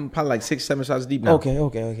 hell yeah. I'm probably like 6-7 shots deep now.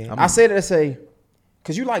 Okay. I say that to say,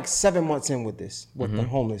 because you like 7 months in with this, with the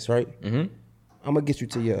homeless, right? Mm-hmm. I'm going to get you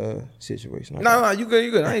to your situation. No, you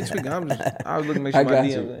good. I ain't tweaking. I was looking to make sure my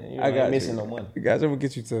DMs I got missing no money. Guys, I'm going to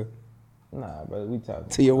get you to... Nah, brother, we talking.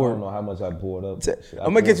 To your work. I don't know how much I poured up.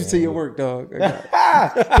 I'm going to get you to your work, dog. He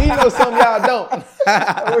know something y'all don't.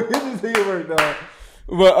 I'm going to get you to your work, dog.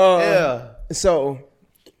 But, So,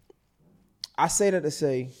 I say that to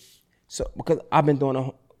say, because I've been doing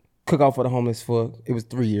a cookout for the homeless it was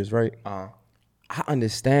 3 years, right? I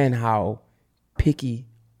understand how picky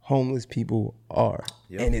homeless people are.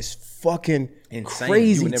 Yep. And it's fucking insane.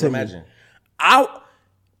 Crazy you would never imagine.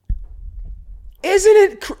 Isn't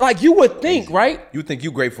it like you would think, right? You think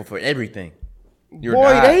you grateful for everything.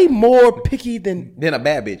 They more picky than a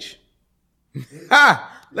bad bitch.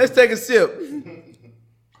 Let's take a sip.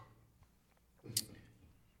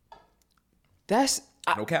 That's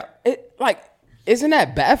no cap. Isn't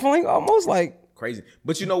that baffling? Almost like crazy.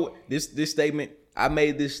 But you know what? This statement, I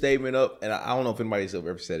made this statement up, and I don't know if anybody else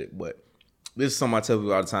ever said it, but this is something I tell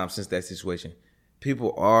people all the time since that situation.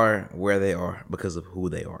 People are where they are because of who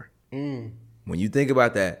they are. When you think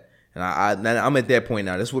about that, and I'm at that point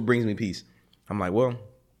now. That's what brings me peace. I'm like, well,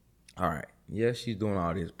 all right, yeah, she's doing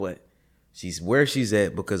all this, but she's where she's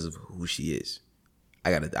at because of who she is.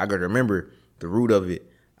 I gotta remember the root of it.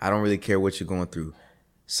 I don't really care what you're going through.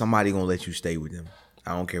 Somebody gonna let you stay with them.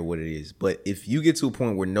 I don't care what it is. But if you get to a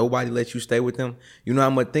point where nobody lets you stay with them, you know how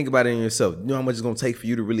much, think about it in yourself. You know how much it's gonna take for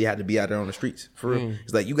you to really have to be out there on the streets. For real.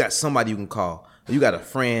 It's like you got somebody you can call. You got a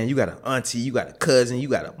friend, you got an auntie, you got a cousin, you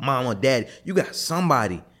got a mama, daddy. You got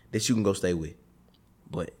somebody that you can go stay with.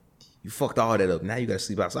 But you fucked all that up. Now you gotta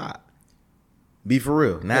sleep outside. Be for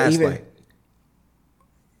real. Now it's like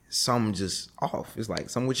something just off. It's like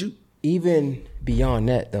something with you. Even beyond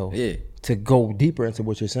that, though, to go deeper into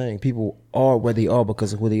what you're saying, people are where they are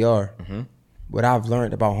because of who they are. Mm-hmm. What I've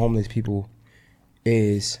learned about homeless people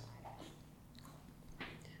is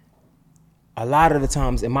a lot of the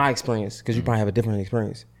times, in my experience, because you probably have a different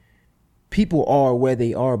experience, people are where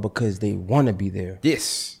they are because they want to be there.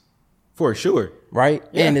 Yes, for sure. Right?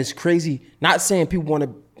 Yeah. And it's crazy. Not saying people want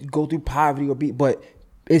to go through poverty but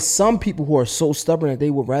it's some people who are so stubborn that they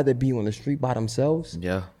would rather be on the street by themselves.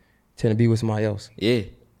 Yeah. Than to be with somebody else. Yeah.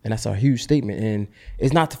 And that's a huge statement. And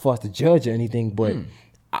it's not for us to judge or anything, but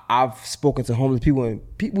I've spoken to homeless people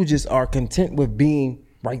and people just are content with being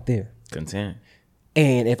right there. Content.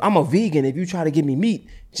 And if I'm a vegan, if you try to give me meat,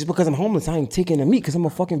 just because I'm homeless, I ain't taking the meat because I'm a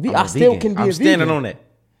fucking vegan. I still can be a vegan. I'm standing on that.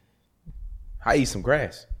 I eat some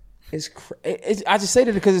grass. I just say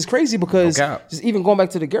that because it's crazy because just even going back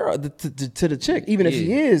to the girl, to the chick, even if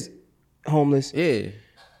she is homeless. Yeah.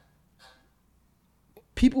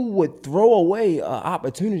 People would throw away an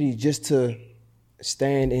opportunity just to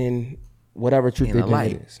stand in whatever truth they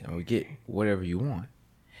believe is. And we get whatever you want.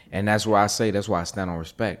 And that's why I stand on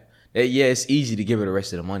respect. Yeah, it's easy to give her the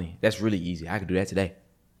rest of the money. That's really easy. I could do that today.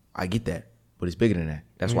 I get that. But it's bigger than that.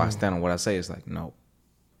 That's why I stand on what I say. It's like, no.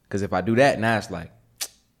 Because if I do that, now it's like,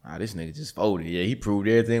 this nigga just folded. Yeah, he proved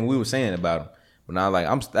everything we were saying about him. But now,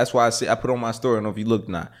 like, that's why I put on my story. I don't know if you looked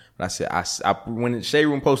or not. But I said, when the Shade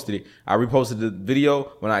Room posted it, I reposted the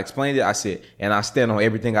video. When I explained it, I said, and I stand on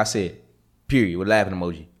everything I said. Period. With laughing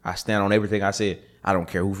emoji. I stand on everything I said. I don't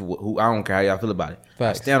care who I don't care how y'all feel about it.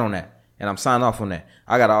 Facts. I stand on that. And I'm signing off on that.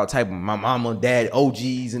 I got all type of my mama, dad,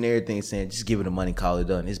 OGs and everything saying, just give it the money, call it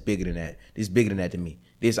done. It's bigger than that. It's bigger than that to me.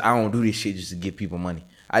 I don't do this shit just to give people money.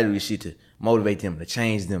 I do this shit to motivate them, to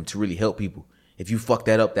change them, to really help people. If you fuck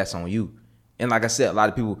that up, that's on you. And like I said, a lot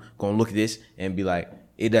of people gonna look at this and be like,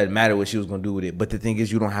 it doesn't matter what she was gonna do with it. But the thing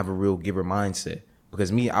is, you don't have a real giver mindset.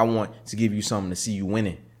 Because me, I want to give you something to see you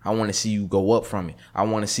winning. I want to see you go up from it. I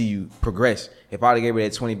want to see you progress. If I gave her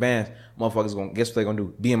that 20 bands, motherfuckers gonna guess what they gonna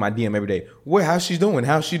do? Be in my DM every day. What? How's she doing?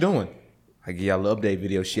 How's she doing? I give y'all an update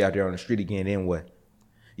video. She out there on the street again. Then what?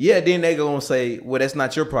 Yeah, then they gonna say, well, that's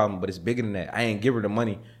not your problem, but it's bigger than that. I ain't give her the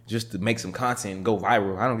money just to make some content and go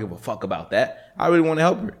viral. I don't give a fuck about that. I really want to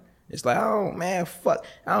help her. It's like, oh man, fuck.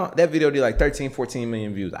 That video did like 13, 14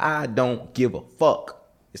 million views. I don't give a fuck.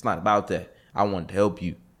 It's not about that. I wanted to help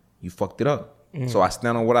you. You fucked it up. So I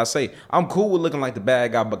stand on what I say. I'm cool with looking like the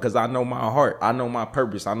bad guy because I know my heart. I know my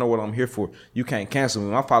purpose. I know what I'm here for. You can't cancel me.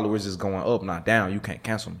 My followers is going up, not down. You can't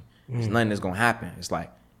cancel me. There's nothing that's going to happen. It's like,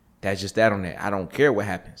 that's just that on that. I don't care what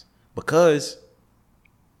happens because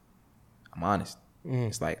I'm honest.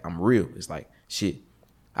 It's like, I'm real. It's like, shit.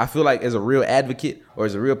 I feel like as a real advocate or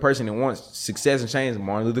as a real person that wants success and change,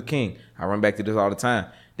 Martin Luther King, I run back to this all the time.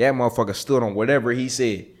 That motherfucker stood on whatever he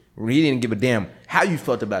said. He didn't give a damn how you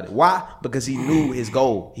felt about it. Why? Because he knew his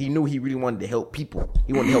goal. He knew he really wanted to help people.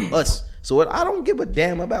 He wanted to help us. So what? I don't give a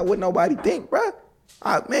damn about what nobody think, bro.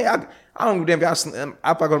 I don't give a damn if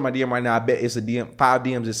I go to my DM right now. I bet it's a DM, 5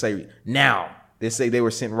 DMs that say now. They say they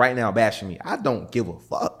were sent right now bashing me. I don't give a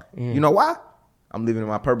fuck. You know why? I'm living in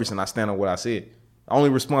my purpose and I stand on what I said. The only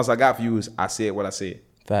response I got for you is I said what I said.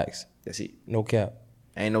 Facts. That's it. No cap.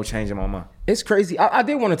 Ain't no change in my mind. It's crazy. I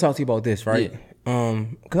did want to talk to you about this, right? Yeah.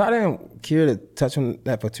 Because I didn't care to touch on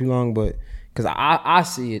that for too long, but because I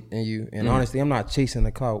see it in you, and honestly, I'm not chasing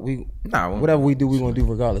the clout. Whatever we do, we gonna do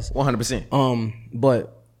regardless. 100%.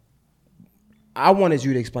 But I wanted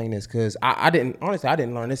you to explain this because I didn't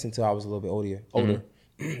learn this until I was a little bit older.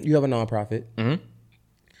 You have a nonprofit.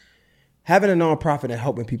 Having a nonprofit and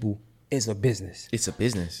helping people is a business. It's a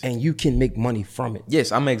business, and you can make money from it.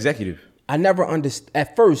 Yes, I'm an executive. I never understood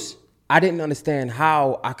at first. I didn't understand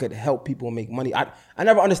how I could help people and make money. I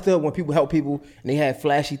never understood when people help people and they had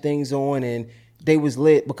flashy things on and they was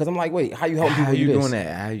lit because I'm like, wait, how you helping people? How you doing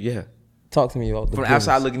that? Yeah. Talk to me about the From business.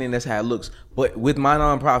 outside looking in, that's how it looks. But with my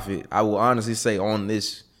nonprofit, I will honestly say on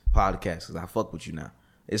this podcast, because I fuck with you now,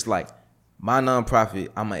 it's like my nonprofit,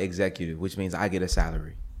 I'm an executive, which means I get a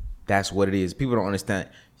salary. That's what it is. People don't understand.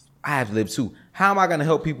 I have to live too. How am I going to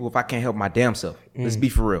help people if I can't help my damn self? Let's be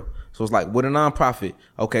for real. So it's like with a nonprofit,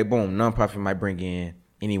 okay, boom, nonprofit might bring in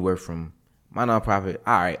anywhere from, my nonprofit,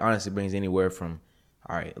 all right, honestly brings anywhere from,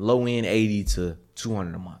 all right, low end 80 to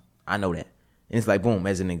 200 a month. I know that. And it's like, boom,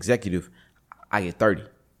 as an executive, I get 30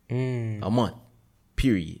 a month,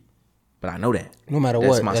 period. But I know that. No matter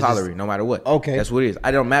what. That's my salary, no matter what. Okay. That's what it is.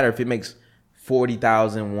 I don't matter if it makes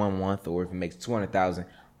 40,000 one month or if it makes 200,000.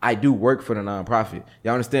 I do work for the nonprofit.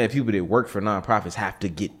 Y'all understand people that work for nonprofits have to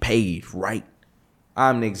get paid, right?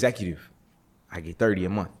 I'm the executive. I get 30 a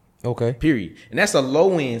month. Okay. Period. And that's a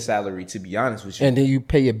low end salary, to be honest with you. And then you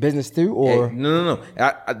pay your business through, or no.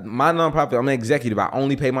 My nonprofit, I'm an executive. I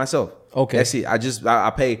only pay myself. Okay. That's it.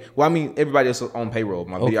 I pay. Well, I mean, everybody else on payroll,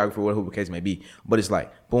 my videographer, whatever the case may be. But it's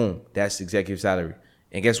like, boom, that's executive salary.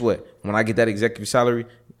 And guess what? When I get that executive salary,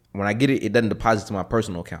 when I get it, it doesn't deposit to my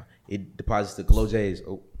personal account. It deposits to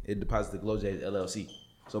GloJays. It deposits to GloJays LLC.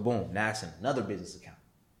 So boom, now it's another business account.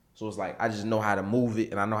 So it's like I just know how to move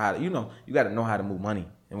it, and I know how to, you got to know how to move money.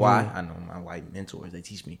 And why? I know my white mentors, they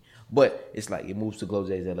teach me. But it's like it moves to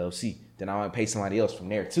GloJays LLC. Then I want to pay somebody else from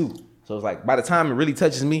there too. So it's like by the time it really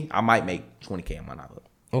touches me, I might make 20K a month out of it.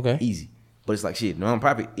 Okay. Easy. But it's like shit,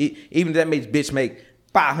 nonprofit, even if that makes bitch make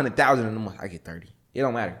 500,000 in a month, I get 30. It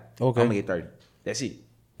don't matter. Okay. I'm gonna get 30. That's it.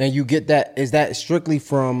 And you get that, is that strictly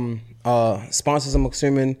from sponsors, I'm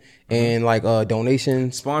assuming, and like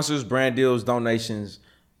donations? Sponsors, brand deals, donations,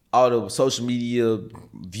 all the social media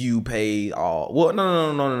view paid, all. Well,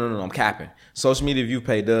 no, I'm capping. Social media view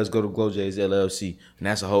pay does go to GloJays LLC, and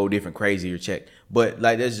that's a whole different crazier check. But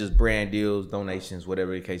like that's just brand deals, donations,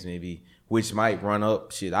 whatever the case may be, which might run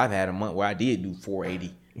up. Shit, I've had a month where I did do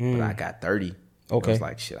 480, but I got 30. Okay. It's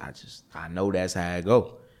like shit, I know that's how it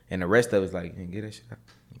go. And the rest of it's like, get that shit out.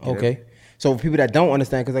 Okay. So for people that don't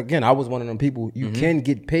understand, because again, I was one of them people, you can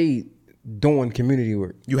get paid doing community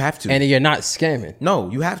work. You have to. And you're not scamming. No,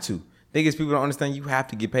 you have to. Thing is, people don't understand you have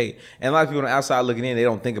to get paid. And a lot of people on the outside looking in, they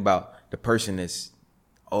don't think about the person that's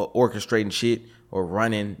orchestrating shit or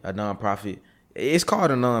running a nonprofit. It's called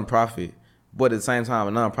a nonprofit, but at the same time,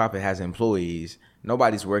 a nonprofit has employees.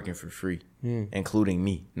 Nobody's working for free, including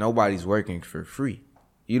me. Nobody's working for free.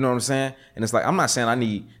 You know what I'm saying? And it's like, I'm not saying I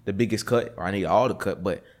need the biggest cut or I need all the cut,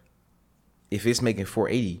 but if it's making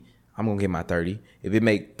 480, I'm going to get my 30. If it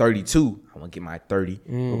make 32, I'm going to get my 30.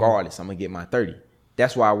 Regardless, I'm going to get my 30.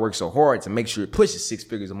 That's why I work so hard to make sure it pushes 6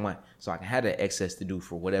 figures a month so I can have that excess to do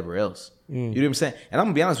for whatever else. You know what I'm saying? And I'm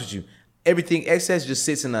going to be honest with you. Everything excess just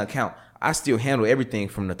sits in the account. I still handle everything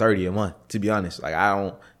from the 30 a month, to be honest. Like, I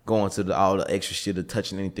don't go into all the extra shit or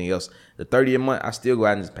touching anything else. The 30 a month, I still go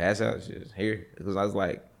out and just pass out shit here. Because I was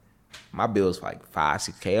like, my bill's like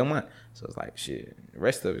 5-6K a month. So it's like, shit, the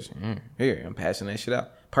rest of it's here. I'm passing that shit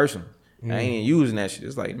out personally. I ain't even using that shit.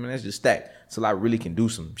 It's like, man, that's just stacked. So I really can do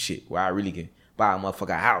some shit where I really can buy a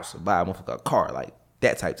motherfucker house or buy a motherfucker car, like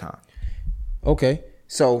that type time. Okay.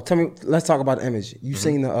 So tell me, let's talk about the image. You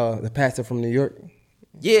seen the pastor from New York?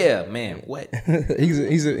 Yeah, man. What?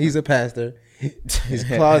 he's a pastor. His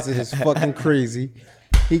closet is fucking crazy.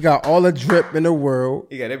 He got all the drip in the world.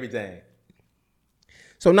 He got everything.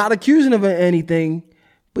 So not accusing him of anything,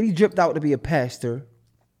 but he dripped out to be a pastor.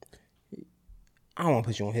 I don't want to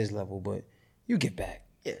put you on his level, but you get back.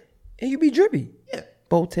 Yeah. And you be drippy. Yeah.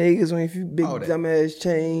 Bottegas on your big dumbass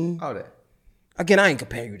chain. All that. Again, I ain't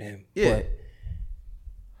comparing you to him. Yeah.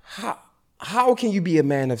 But how can you be a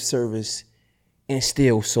man of service and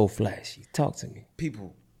still so flashy? Talk to me.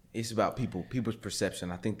 People it's about people's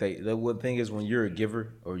perception. I think the one thing is when you're a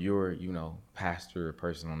giver or you're, pastor or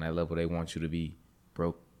person on that level, they want you to be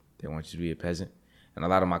broke. They want you to be a peasant. And a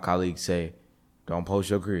lot of my colleagues say, don't post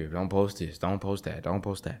your career. Don't post this. Don't post that. Don't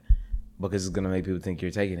post that. Because it's going to make people think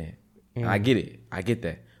you're taking it. And I get it. I get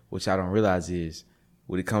that. What y'all don't realize is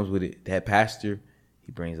what it comes with it. That pastor,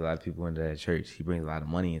 he brings a lot of people into that church. He brings a lot of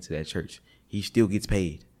money into that church. He still gets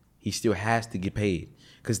paid. He still has to get paid.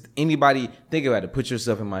 Because anybody, think about it. Put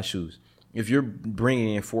yourself in my shoes. If you're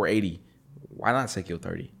bringing in 480, why not take your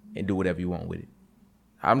 30 and do whatever you want with it?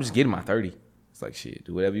 I'm just getting my 30. It's like, shit,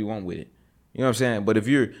 do whatever you want with it. You know what I'm saying? But if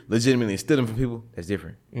you're legitimately stealing from people, that's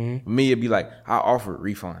different. For me, it'd be like, I offer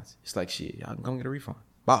refunds. It's like, shit, y'all can come get a refund.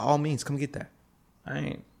 By all means, come get that. I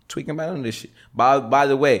ain't tweaking about none of this shit. By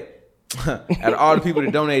the way, out of all the people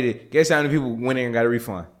that donated, guess how many people went in and got a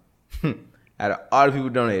refund? Out of all the people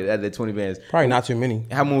donated at the 20 bands. Probably not too many.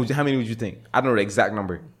 How many would you think? I don't know the exact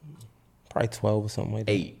number. Probably 12 or something like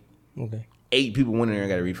that. 8. Okay. 8 people went in there and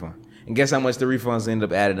got a refund. And guess how much the refunds end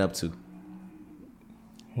up adding up to?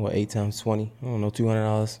 What, 8 times 20? I don't know,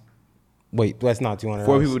 $200. Wait, that's not $200.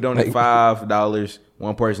 4 people donated $5.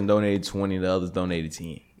 One person donated 20. The others donated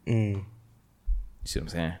 10. You see what I'm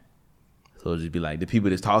saying? So it'll just be like the people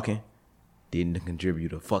that's talking didn't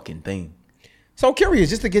contribute a fucking thing. So I'm curious,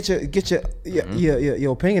 just to get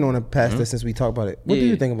your opinion on it past this, since we talked about it. What do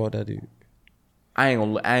you think about that, dude? I ain't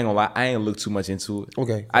gonna lie. I ain't look too much into it.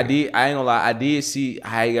 Okay. I ain't gonna lie. I did see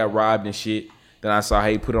how he got robbed and shit. Then I saw how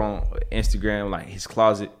he put on Instagram like his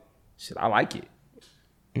closet. Shit, I like it.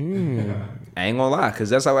 I ain't gonna lie, cause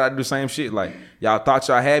that's how I do the same shit. Like y'all thought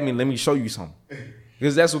y'all had me. Let me show you something.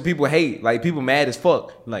 Because that's what people hate. Like people mad as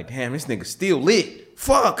fuck. Like damn, this nigga still lit.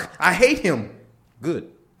 Fuck, I hate him. Good.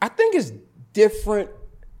 I think it's different.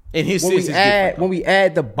 And his sense is different. When we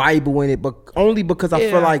add the Bible in it, but only because I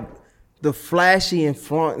feel like the flashy and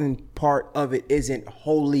front part of it isn't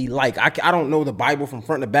wholly like I don't know the Bible from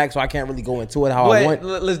front to back, so I can't really go into it how I want.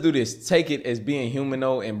 Let's do this. Take it as being human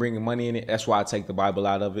though and bringing money in it. That's why I take the Bible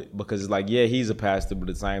out of it, because it's like, yeah, he's a pastor, but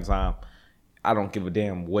at the same time, I don't give a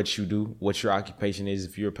damn what you do, what your occupation is.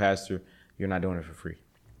 If you're a pastor, you're not doing it for free.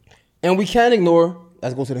 And we can't ignore,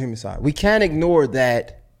 let's go to the human side. We can't ignore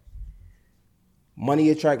that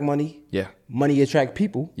money attract money. Yeah. Money attract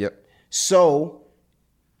people. Yep. So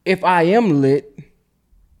if I am lit,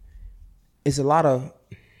 it's a lot of,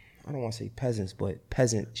 I don't want to say peasants, but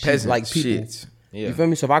peasant like people. Shit. Yeah. You feel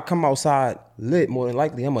me? So if I come outside lit, more than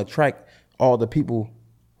likely I'm gonna attract all the people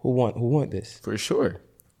who want this. For sure.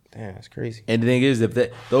 Damn, that's crazy. And the thing is, if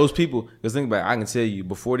those people, because think about it, I can tell you,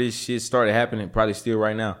 before this shit started happening, probably still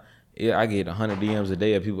right now, I get 100 DMs a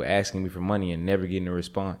day of people asking me for money and never getting a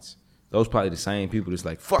response. Those probably the same people that's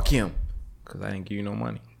like, fuck him, because I didn't give you no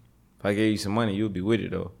money. If I gave you some money, you'll be with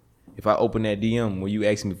it though. If I open that DM where you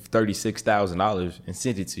asked me for $36,000 and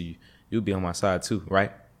sent it to you, you'll be on my side too,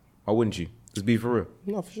 right? Why wouldn't you? Let's be for real.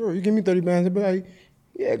 No, for sure. You give me 30 bands, I'll be like,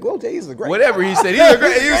 yeah, GloJays is a great Whatever guy. he said. He's a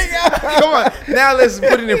great come on. Now let's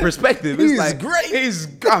put it in perspective. It's He's like, great.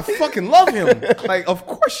 I fucking love him. Like, of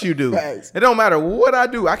course you do. Facts. It don't matter what I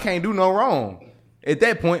do. I can't do no wrong. At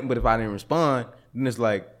that point, but if I didn't respond, then it's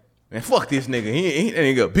like, man, fuck this nigga. He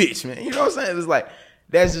ain't a bitch, man. You know what I'm saying? It's like,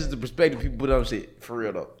 that's just the perspective people put on shit. For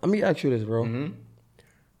real, though. Let me ask you this, bro.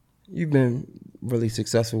 You've been really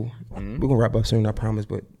successful. We're going to wrap up soon, I promise,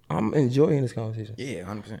 but I'm enjoying this conversation. Yeah,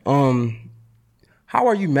 100%. How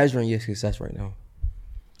are you measuring your success right now?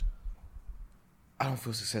 I don't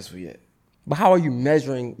feel successful yet. But how are you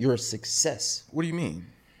measuring your success? What do you mean?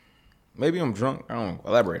 Maybe I'm drunk. I don't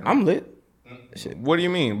elaborate. I'm lit. Shit. What do you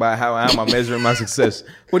mean by how am I measuring my success?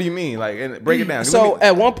 What do you mean? Like, break it down. So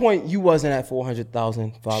at one point you wasn't at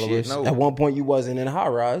 400,000 followers. Shit, no. At one point you wasn't in a high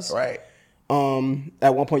rise. Right.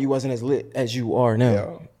 At one point you wasn't as lit as you are now.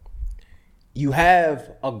 Yeah. You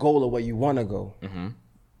have a goal of where you want to go.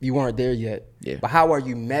 You weren't there yet. Yeah. But how are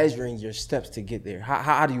you measuring your steps to get there?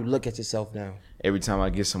 How do you look at yourself now? Every time I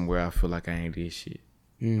get somewhere, I feel like I ain't did shit.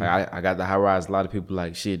 Like I got the high rise. A lot of people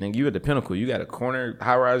like, shit, nigga, you at the pinnacle. You got a corner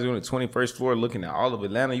high rise on the 21st floor looking at all of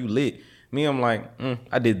Atlanta. You lit. Me, I'm like,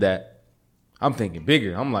 I did that. I'm thinking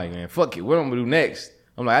bigger. I'm like, man, fuck it. What I'm gonna do next?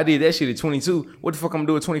 I'm like, I did that shit at 22. What the fuck I'm gonna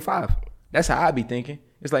do at 25? That's how I be thinking.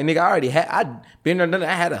 It's like, nigga, I'd been there, done that.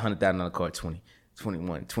 I had a $100,000 car at 20,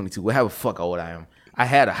 21, 22. Whatever fuck old I am. I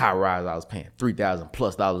had a high rise I was paying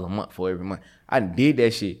 $3,000+ a month for every month. I did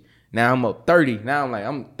that shit. Now I'm up 30. Now I'm like,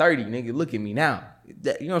 I'm 30, nigga. Look at me now. You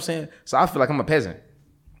know what I'm saying? So I feel like I'm a peasant.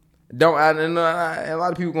 A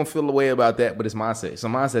lot of people gonna feel the way about that, but it's mindset. It's a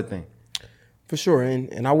mindset thing. For sure.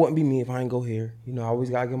 And I wouldn't be me if I ain't go here. You know, I always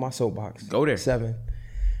gotta get my soapbox. Go there. 7.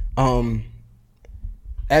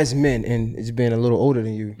 as men, and it's been a little older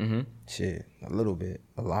than you. Shit, a little bit,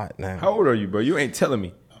 a lot now. How old are you, bro? You ain't telling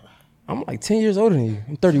me. I'm like 10 years older than you.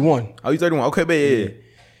 I'm 31. Oh, you 31? Okay, but yeah.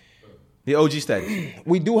 The OG status.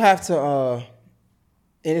 We do have to, and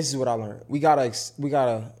this is what I learned. We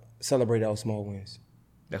gotta celebrate our small wins.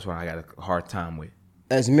 That's what I got a hard time with.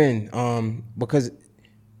 As men, because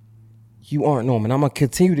you aren't normal. And I'm gonna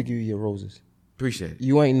continue to give you your roses. Appreciate it.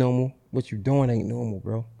 You ain't normal. What you doing ain't normal,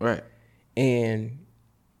 bro. Right. And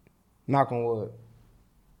knock on wood.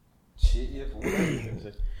 Shit, yeah, for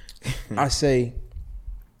whatever. I say,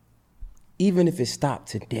 even if it stopped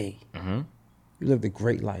today, you lived a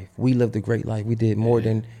great life. We lived a great life. We did more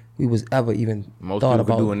than we was ever even Most thought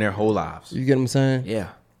people about. doing their whole lives. You get what I'm saying? Yeah.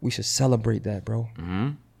 We should celebrate that, bro.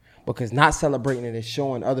 Because not celebrating it is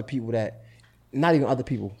showing other people that, not even other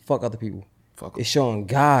people, fuck other people. Fuck 'em. It's showing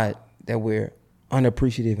God that we're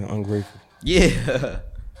unappreciative and ungrateful. Yeah.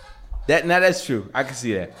 That's true. I can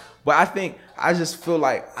see that. But I just feel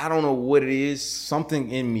like, I don't know what it is.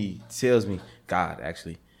 Something in me tells me, God,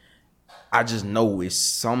 actually, I just know it's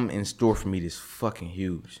something in store for me that's fucking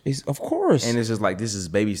huge. It's, of course. And it's just like, this is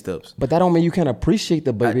baby steps. But that don't mean you can't appreciate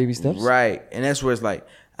the baby steps. Right. And that's where it's like,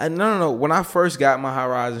 no. When I first got my high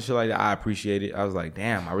rise and shit like that, I appreciate it. I was like,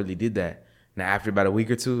 damn, I really did that. Now, after about a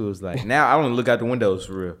week or two, it was like, now I don't look out the windows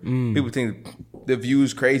for real. People think the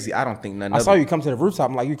view's crazy. I don't think nothing I of saw it. you come to the rooftop.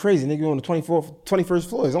 I'm like, you crazy, nigga. You on the 21st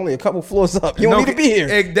floor. There's only a couple floors up. You don't need to be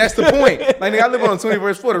here. That's the point. Like, nigga, I live on the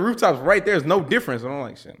 21st floor. The rooftops right there. There's no difference. And I'm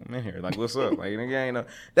like, shit, I'm in here. Like, what's up? Like, nigga, ain't no.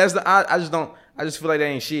 I just feel like that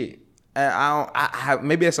ain't shit. And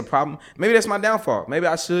maybe that's a problem. Maybe that's my downfall. Maybe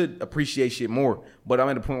I should appreciate shit more. But I'm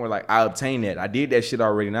at the point where, like, I obtained that. I did that shit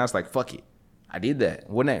already. Now it's like, fuck it. I did that.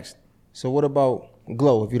 What next? So what about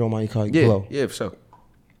Glow, if you don't mind you call it Glow? Yeah, for sure.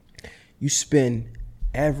 You spend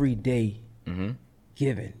every day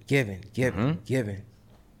giving.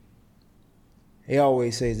 They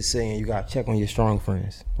always say the saying, you got to check on your strong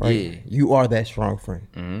friends, right? Yeah. You are that strong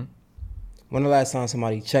friend. When the last time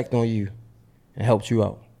somebody checked on you and helped you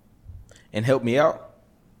out? And help me out?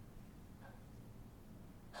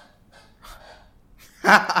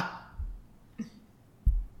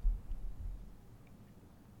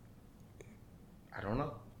 I don't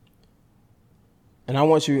know. And I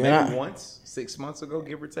want you... Maybe once, 6 months ago,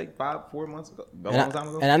 give or take, 4 months ago, a long time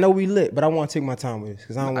ago. And I know we lit, but I want to take my time with this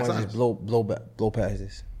because I don't want to just blow past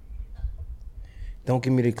this. Don't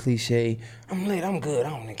give me the cliche, I'm lit, I'm good,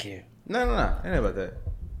 I don't even care. No. It ain't about that.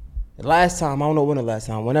 The last time, I don't know when the last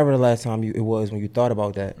time, whenever the last time it was when you thought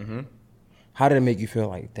about that, how did it make you feel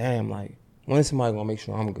like, damn, like, when is somebody going to make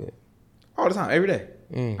sure I'm good? All the time, every day.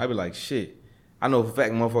 I be like, shit. I know for a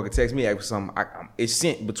fact, motherfucker text me after something. It's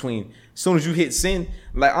sent between. As soon as you hit send,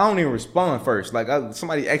 like I don't even respond first. Like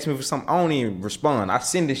somebody asks me for something, I don't even respond. I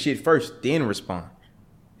send the shit first, then respond.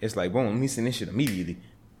 It's like, boom, let me send this shit immediately,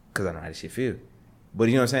 cause I know how this shit feel. But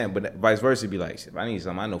you know what I'm saying. But vice versa, be like, shit, if I need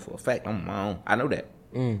something, I know for a fact I'm on my own. I know that,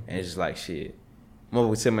 and it's just like shit.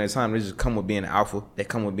 Motherfucker tell me at the time, they just come with being the alpha. That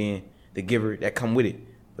come with being the giver. That come with it.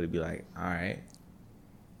 But it'd be like, all right,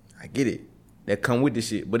 I get it. That come with the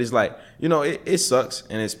shit. But it's like, you know, it sucks.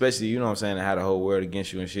 And especially, you know what I'm saying, to have the whole world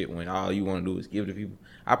against you and shit when all you want to do is give to people.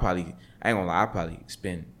 I ain't gonna lie, I probably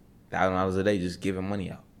spend $1,000 a day just giving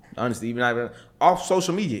money out. Honestly, even off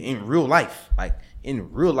social media, in real life. Like,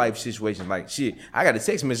 in real life situations. Like, shit, I got a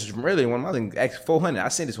text message from earlier when my nigga asked $400. I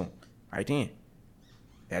sent this one right then.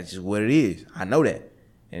 That's just what it is. I know that.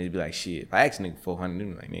 And it'd be like, shit, if I ask a nigga $400, they'd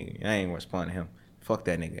be like, nigga, I ain't gonna respond to him. Fuck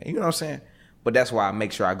that nigga. You know what I'm saying? But that's why I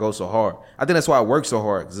make sure I go so hard. I think that's why I work so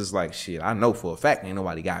hard, because it's like, shit, I know for a fact ain't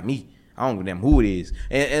nobody got me. I don't give a damn who it is.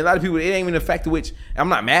 And a lot of people, it ain't even the fact of which, I'm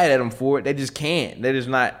not mad at them for it. They just can't. They're just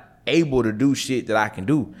not able to do shit that I can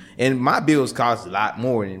do. And my bills cost a lot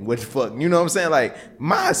more than what the fuck, you know what I'm saying? Like,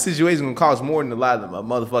 my situation gonna cost more than a lot of a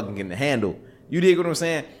motherfucking can handle. You dig what I'm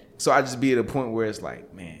saying? So I just be at a point where it's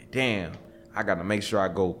like, man, damn, I gotta make sure I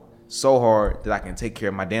go so hard that I can take care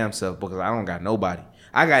of my damn self, because I don't got nobody.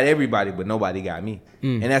 I got everybody, but nobody got me.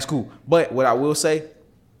 And that's cool. But what I will say,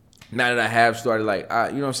 now that I have started, like,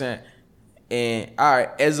 you know what I'm saying? And, all right,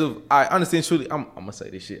 I understand truly, I'm going to say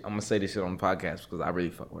this shit. I'm going to say this shit on the podcast because I really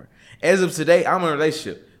fuck with her. As of today, I'm in a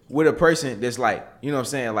relationship with a person that's like, you know what I'm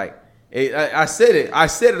saying? Like, I said it.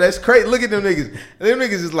 That's crazy. Look at them niggas. Them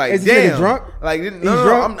niggas is like, is damn. He drunk? Like, He's no,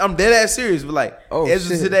 drunk? I'm dead ass serious. But like,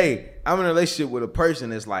 as of shit. today, I'm in a relationship with a person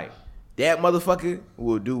that's like, that motherfucker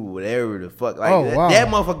will do whatever the fuck. Like, wow. that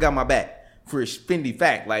motherfucker got my back for a spendy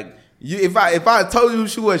fact. Like, If I told you who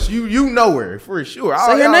she was, you know her for sure.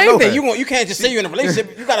 Say her name then. You can't just say you're in a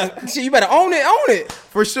relationship. You better own it.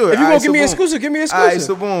 For sure. If you gonna give me an exclusive, give me an exclusive. All right,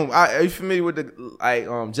 so boom. Are you familiar with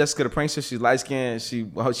the Jessica the Prankster? She's light skinned. She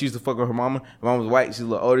used to fuck with her mama. Her mama was white. She's a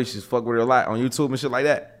little older. She's fuck with her a lot on YouTube and shit like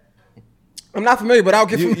that. I'm not familiar, but I'll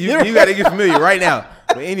get familiar. You got to get familiar right now.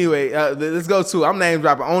 But anyway, let's go to. I'm name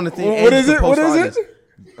dropping on the thing. What is it? What is it?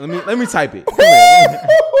 Let me type it.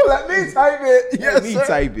 Let me type it. Let me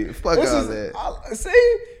type it. Fuck all that.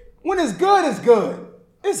 See, when it's good, it's good.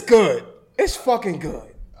 It's good. It's fucking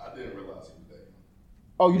good. I didn't realize he was that young.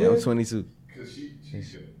 Oh, you did? I'm 22. Because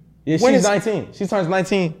she's good. Yeah, she's 19. She turns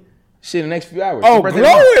 19. Shit, in the next few hours. Oh,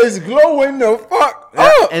 Glow is glowing the fuck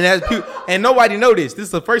up. And that's and nobody know this. This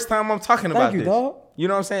is the first time I'm talking about this. Dog. You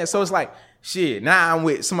know what I'm saying? So it's like, shit, now I'm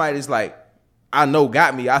with somebody that's like, I know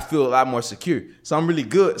got me. I feel a lot more secure. So I'm really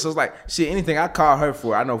good. So it's like, shit, anything I call her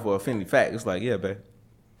for, I know for a Finley fact. It's like, yeah, babe.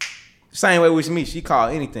 Same way with me. She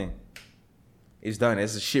called anything. It's done.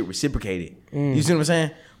 That's the shit reciprocated. You see what I'm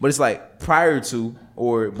saying? But it's like prior to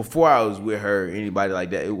or before I was with her, anybody like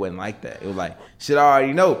that, it wasn't like that. It was like, shit, I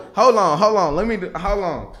already know. Hold on. Hold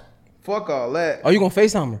on. Fuck all that. Oh, you gonna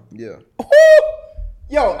FaceTime her? Yeah.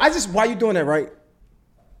 Yo, why you doing that, right?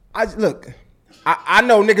 I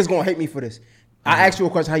know niggas gonna hate me for this. I asked you a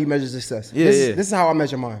question, how you measure success. This is how I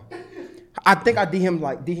measure mine. I think I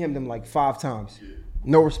DM'd them like 5 times.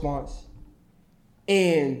 No response.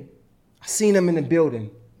 And I seen him in the building.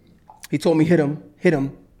 He told me hit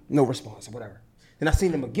him, no response or whatever. Then I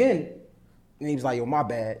seen him again, and he was like, yo, my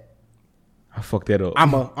bad. I fucked that up.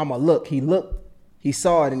 I'm a look. He looked, he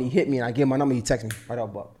saw it, and he hit me, and I gave him my number, he texted me right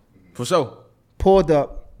up, buck. For sure. Pulled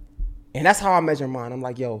up, and that's how I measure mine. I'm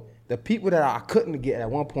like, yo, the people that I couldn't get at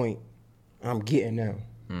one point, I'm getting now.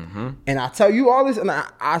 Mm-hmm. And I tell you all this, and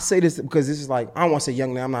I say this because this is like, I don't want to say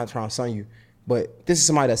young man, I'm not trying to son you, but this is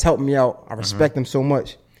somebody that's helped me out. I respect him so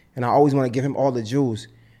much, and I always want to give him all the jewels.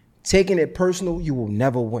 Taking it personal, you will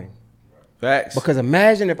never win. Facts. Because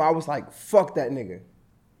imagine if I was like, fuck that nigga.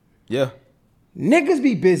 Yeah. Niggas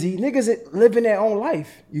be busy. Niggas living their own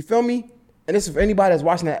life. You feel me? And this is for anybody that's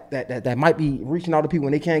watching that might be reaching out to people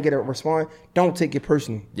when they can't get a response. Don't take it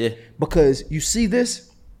personal. Yeah. Because you see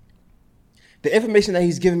this, the information that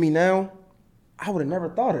he's giving me now, I would have never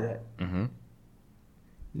thought of that. Mm-hmm.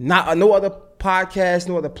 No other podcast,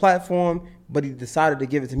 no other platform, but he decided to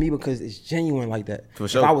give it to me because it's genuine like that. For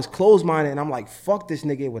sure. If I was closed-minded and I'm like, fuck this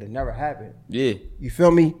nigga, it would have never happened. Yeah. You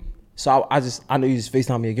feel me? So I know you just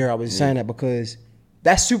FaceTime me a girl. I was just saying that because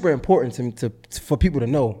that's super important to for people to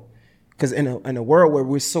know. Because in a world where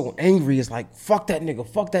we're so angry, it's like, fuck that nigga,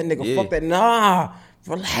 fuck that. Nah,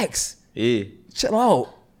 relax. Yeah. Chill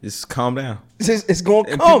out. Just calm down. It's going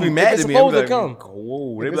to And come. people be mad it's at me. supposed Like, to come.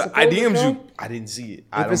 whoa. If it's I supposed to DM'd come, you. I didn't see it.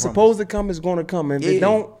 If it's supposed to come, it's going to come. And if it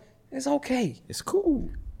don't, it's okay. It's cool.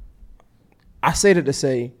 I say that to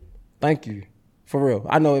say thank you. For real.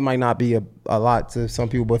 I know it might not be a lot to some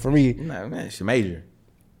people, but for me. Nah, man, it's major.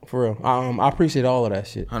 For real. I appreciate all of that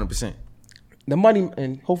shit. 100%. The money,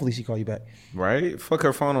 and hopefully she call you back. Right? Fuck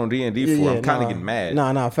her phone on D&D for. I'm kind of getting mad.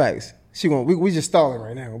 Nah, facts. She won't. We just stalling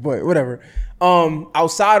right now, but whatever.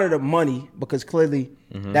 Outside of the money, because clearly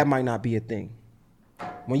that might not be a thing.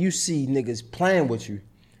 When you see niggas playing with you,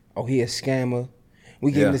 oh, he a scammer.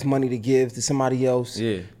 We give him this money to give to somebody else.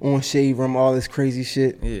 Yeah. On Shade Room, all this crazy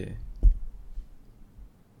shit. Yeah.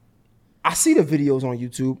 I see the videos on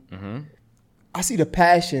YouTube. Mm-hmm. I see the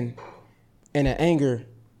passion and the anger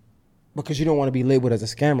because you don't want to be labeled as a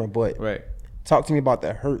scammer. But talk to me about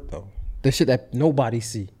that hurt, though. The shit that nobody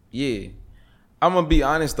see. Yeah. I'm going to be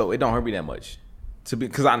honest, though. It don't hurt me that much.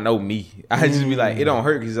 Because I know me. I just be like, it don't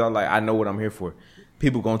hurt because I'm like, I know what I'm here for.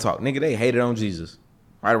 People going to talk. Nigga, they hated on Jesus.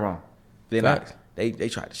 Right or wrong. They not. They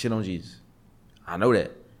tried to shit on Jesus. I know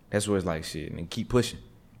that. That's where it's like, shit, and keep pushing.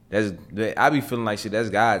 I be feeling like shit. That's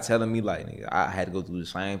God telling me like, nigga, I had to go through the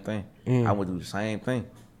same thing. I went through the same thing.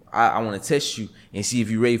 I want to test you and see if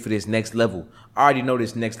you're ready for this next level. I already know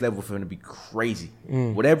this next level for him to be crazy.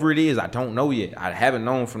 Whatever it is, I don't know yet. I haven't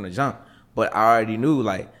known from the jump, but I already knew.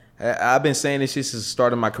 Like I've been saying this shit since the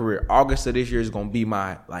start of my career. August of this year is gonna be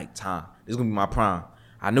my time. It's gonna be my prime.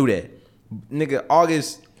 I knew that, nigga.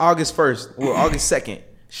 August 1st or August 2nd,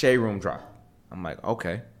 Shade Room drop. I'm like,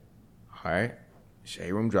 okay, all right.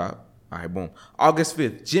 Shade Room drop. All right, boom. August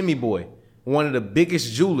 5th, Jimmy Boy, one of the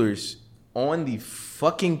biggest jewelers on the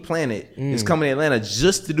fucking planet, is coming to Atlanta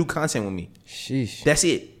just to do content with me. Sheesh. That's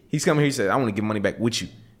it. He's coming here. He said, I want to get money back with you.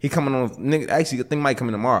 He coming on, nigga, actually, I think might come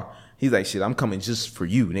in tomorrow. He's like, shit, I'm coming just for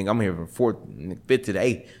you. Nigga, I'm here from 5th to the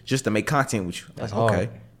 8th just to make content with you. That's like, okay.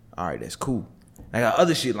 All right, that's cool. I got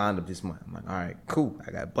other shit lined up this month. I'm like, all right, cool.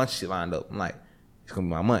 I got a bunch of shit lined up. I'm like, it's going to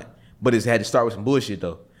be my month. But it's had to start with some bullshit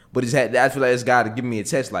though. But I feel like it's got to give me a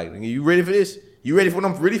test. Like, you ready for this? You ready for what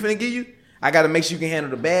I'm really finna give you? I got to make sure you can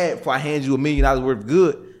handle the bad before I hand you $1 million worth of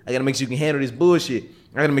good. I got to make sure you can handle this bullshit.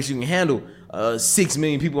 I got to make sure you can handle 6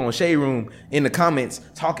 million people on Shade Room in the comments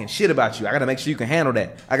talking shit about you. I got to make sure you can handle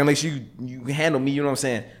that. I got to make sure you can handle me, you know what I'm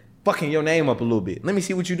saying? Fucking your name up a little bit. Let me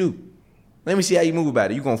see what you do. Let me see how you move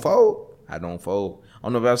about it. You gonna fold? I don't fold. I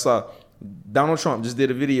don't know if I saw Donald Trump just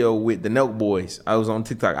did a video with the Nelk Boys. I was on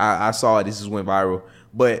TikTok. I saw it. This just went viral.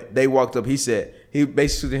 But they walked up. He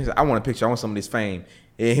basically said, I want a picture. I want some of this fame.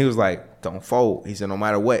 And he was like, don't fold. He said, no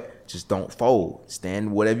matter what, just don't fold.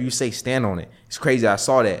 Stand, whatever you say, stand on it. It's crazy. I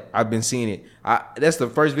saw that. I've been seeing it. That's the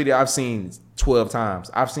first video I've seen 12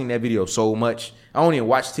 times. I've seen that video so much. I don't even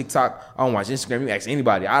watch TikTok. I don't watch Instagram. You ask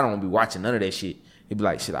anybody, I don't be watching none of that shit. He'd be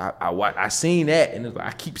like, shit, I seen that. And it's like,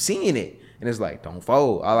 I keep seeing it. And it's like, don't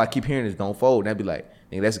fold. All I keep hearing is don't fold. And I'd be like,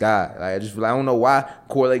 nigga, that's God. Like, I just feel like, I don't know why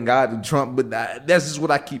correlating God to Trump, but that's just what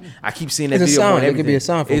I keep seeing that it's video. A sign. It could be a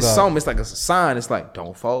sign for it's God. something. It's like a sign. It's like,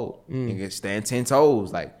 don't fold. Nigga, stand 10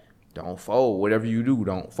 toes. Like, don't fold. Whatever you do,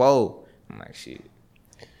 don't fold. I'm like, shit,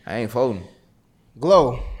 I ain't folding.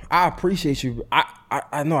 Glo, I appreciate you.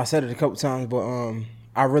 I know I said it a couple times, but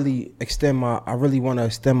I really want to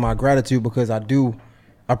extend my gratitude because I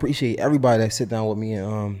appreciate everybody that sit down with me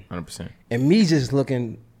and 100%. And me just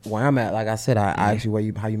looking where I'm at. Like I said, I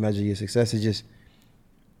actually how you measure your success is just.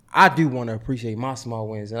 I do want to appreciate my small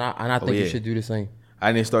wins, and I think you should do the same.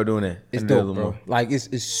 I need to start doing that. It's dope, bro. Like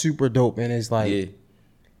it's super dope, and it's like,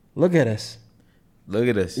 look at us. Look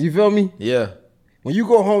at us. You feel me? Yeah. When you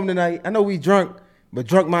go home tonight, I know we drunk, but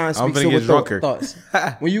drunk minds speak silver thoughts.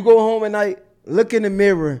 When you go home at night, look in the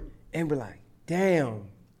mirror and be like, damn,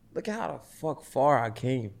 look at how the fuck far I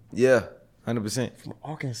came. Yeah, 100%. From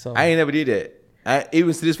Arkansas. I ain't never did that.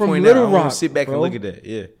 Even to this From point Little now, I'm Rock, sit back bro. and look at that.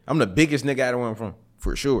 Yeah. I'm the biggest nigga out of where I'm from,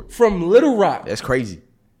 for sure. From Little Rock. That's crazy.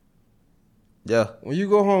 Yeah. When you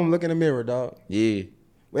go home, look in the mirror, dog. Yeah.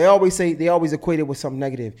 They always equate it with something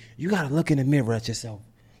negative. You got to look in the mirror at yourself.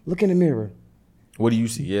 Look in the mirror. What do you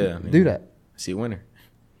see? Yeah. I mean, Do that. I see a winner.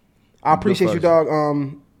 I appreciate you,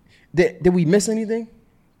 dog. Did we miss anything?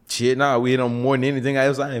 Shit, nah. We hit on more than anything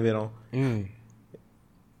else I ain't hit on.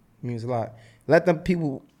 Means a lot. Let them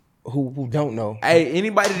people who don't know. Hey,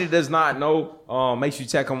 anybody that does not know, make sure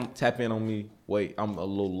you tap in on me. Wait, I'm a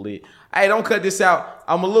little lit. Hey, don't cut this out.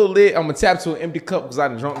 I'm a little lit. I'm going to tap to an empty cup because I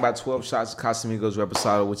done drunk about 12 shots of Casamigos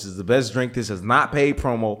Reposado, which is the best drink. This is not paid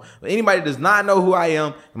promo. But anybody that does not know who I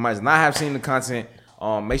am and might not have seen the content,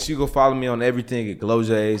 make sure you go follow me on everything at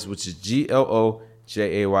GloJays, which is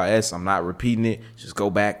GloJays. I'm not repeating it. Just go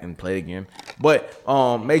back and play it again. But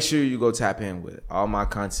make sure you go tap in with all my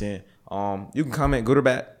content. You can comment good or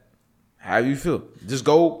bad. How you feel. Just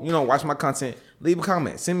go, watch my content. Leave a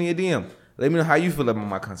comment. Send me a DM. Let me know how you feel about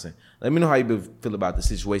my content. Let me know how you feel about the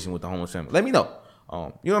situation with the homeless family. Let me know. You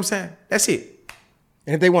know what I'm saying? That's it.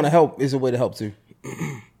 And if they want to help, there's a way to help too.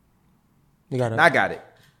 You got it. I got it.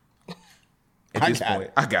 At this point,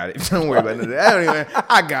 I got it. Don't worry about that.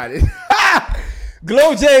 I got it.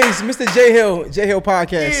 GloJays, Mr. J Hill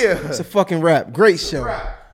Podcast. Yeah. It's a fucking rap. Great show. Right.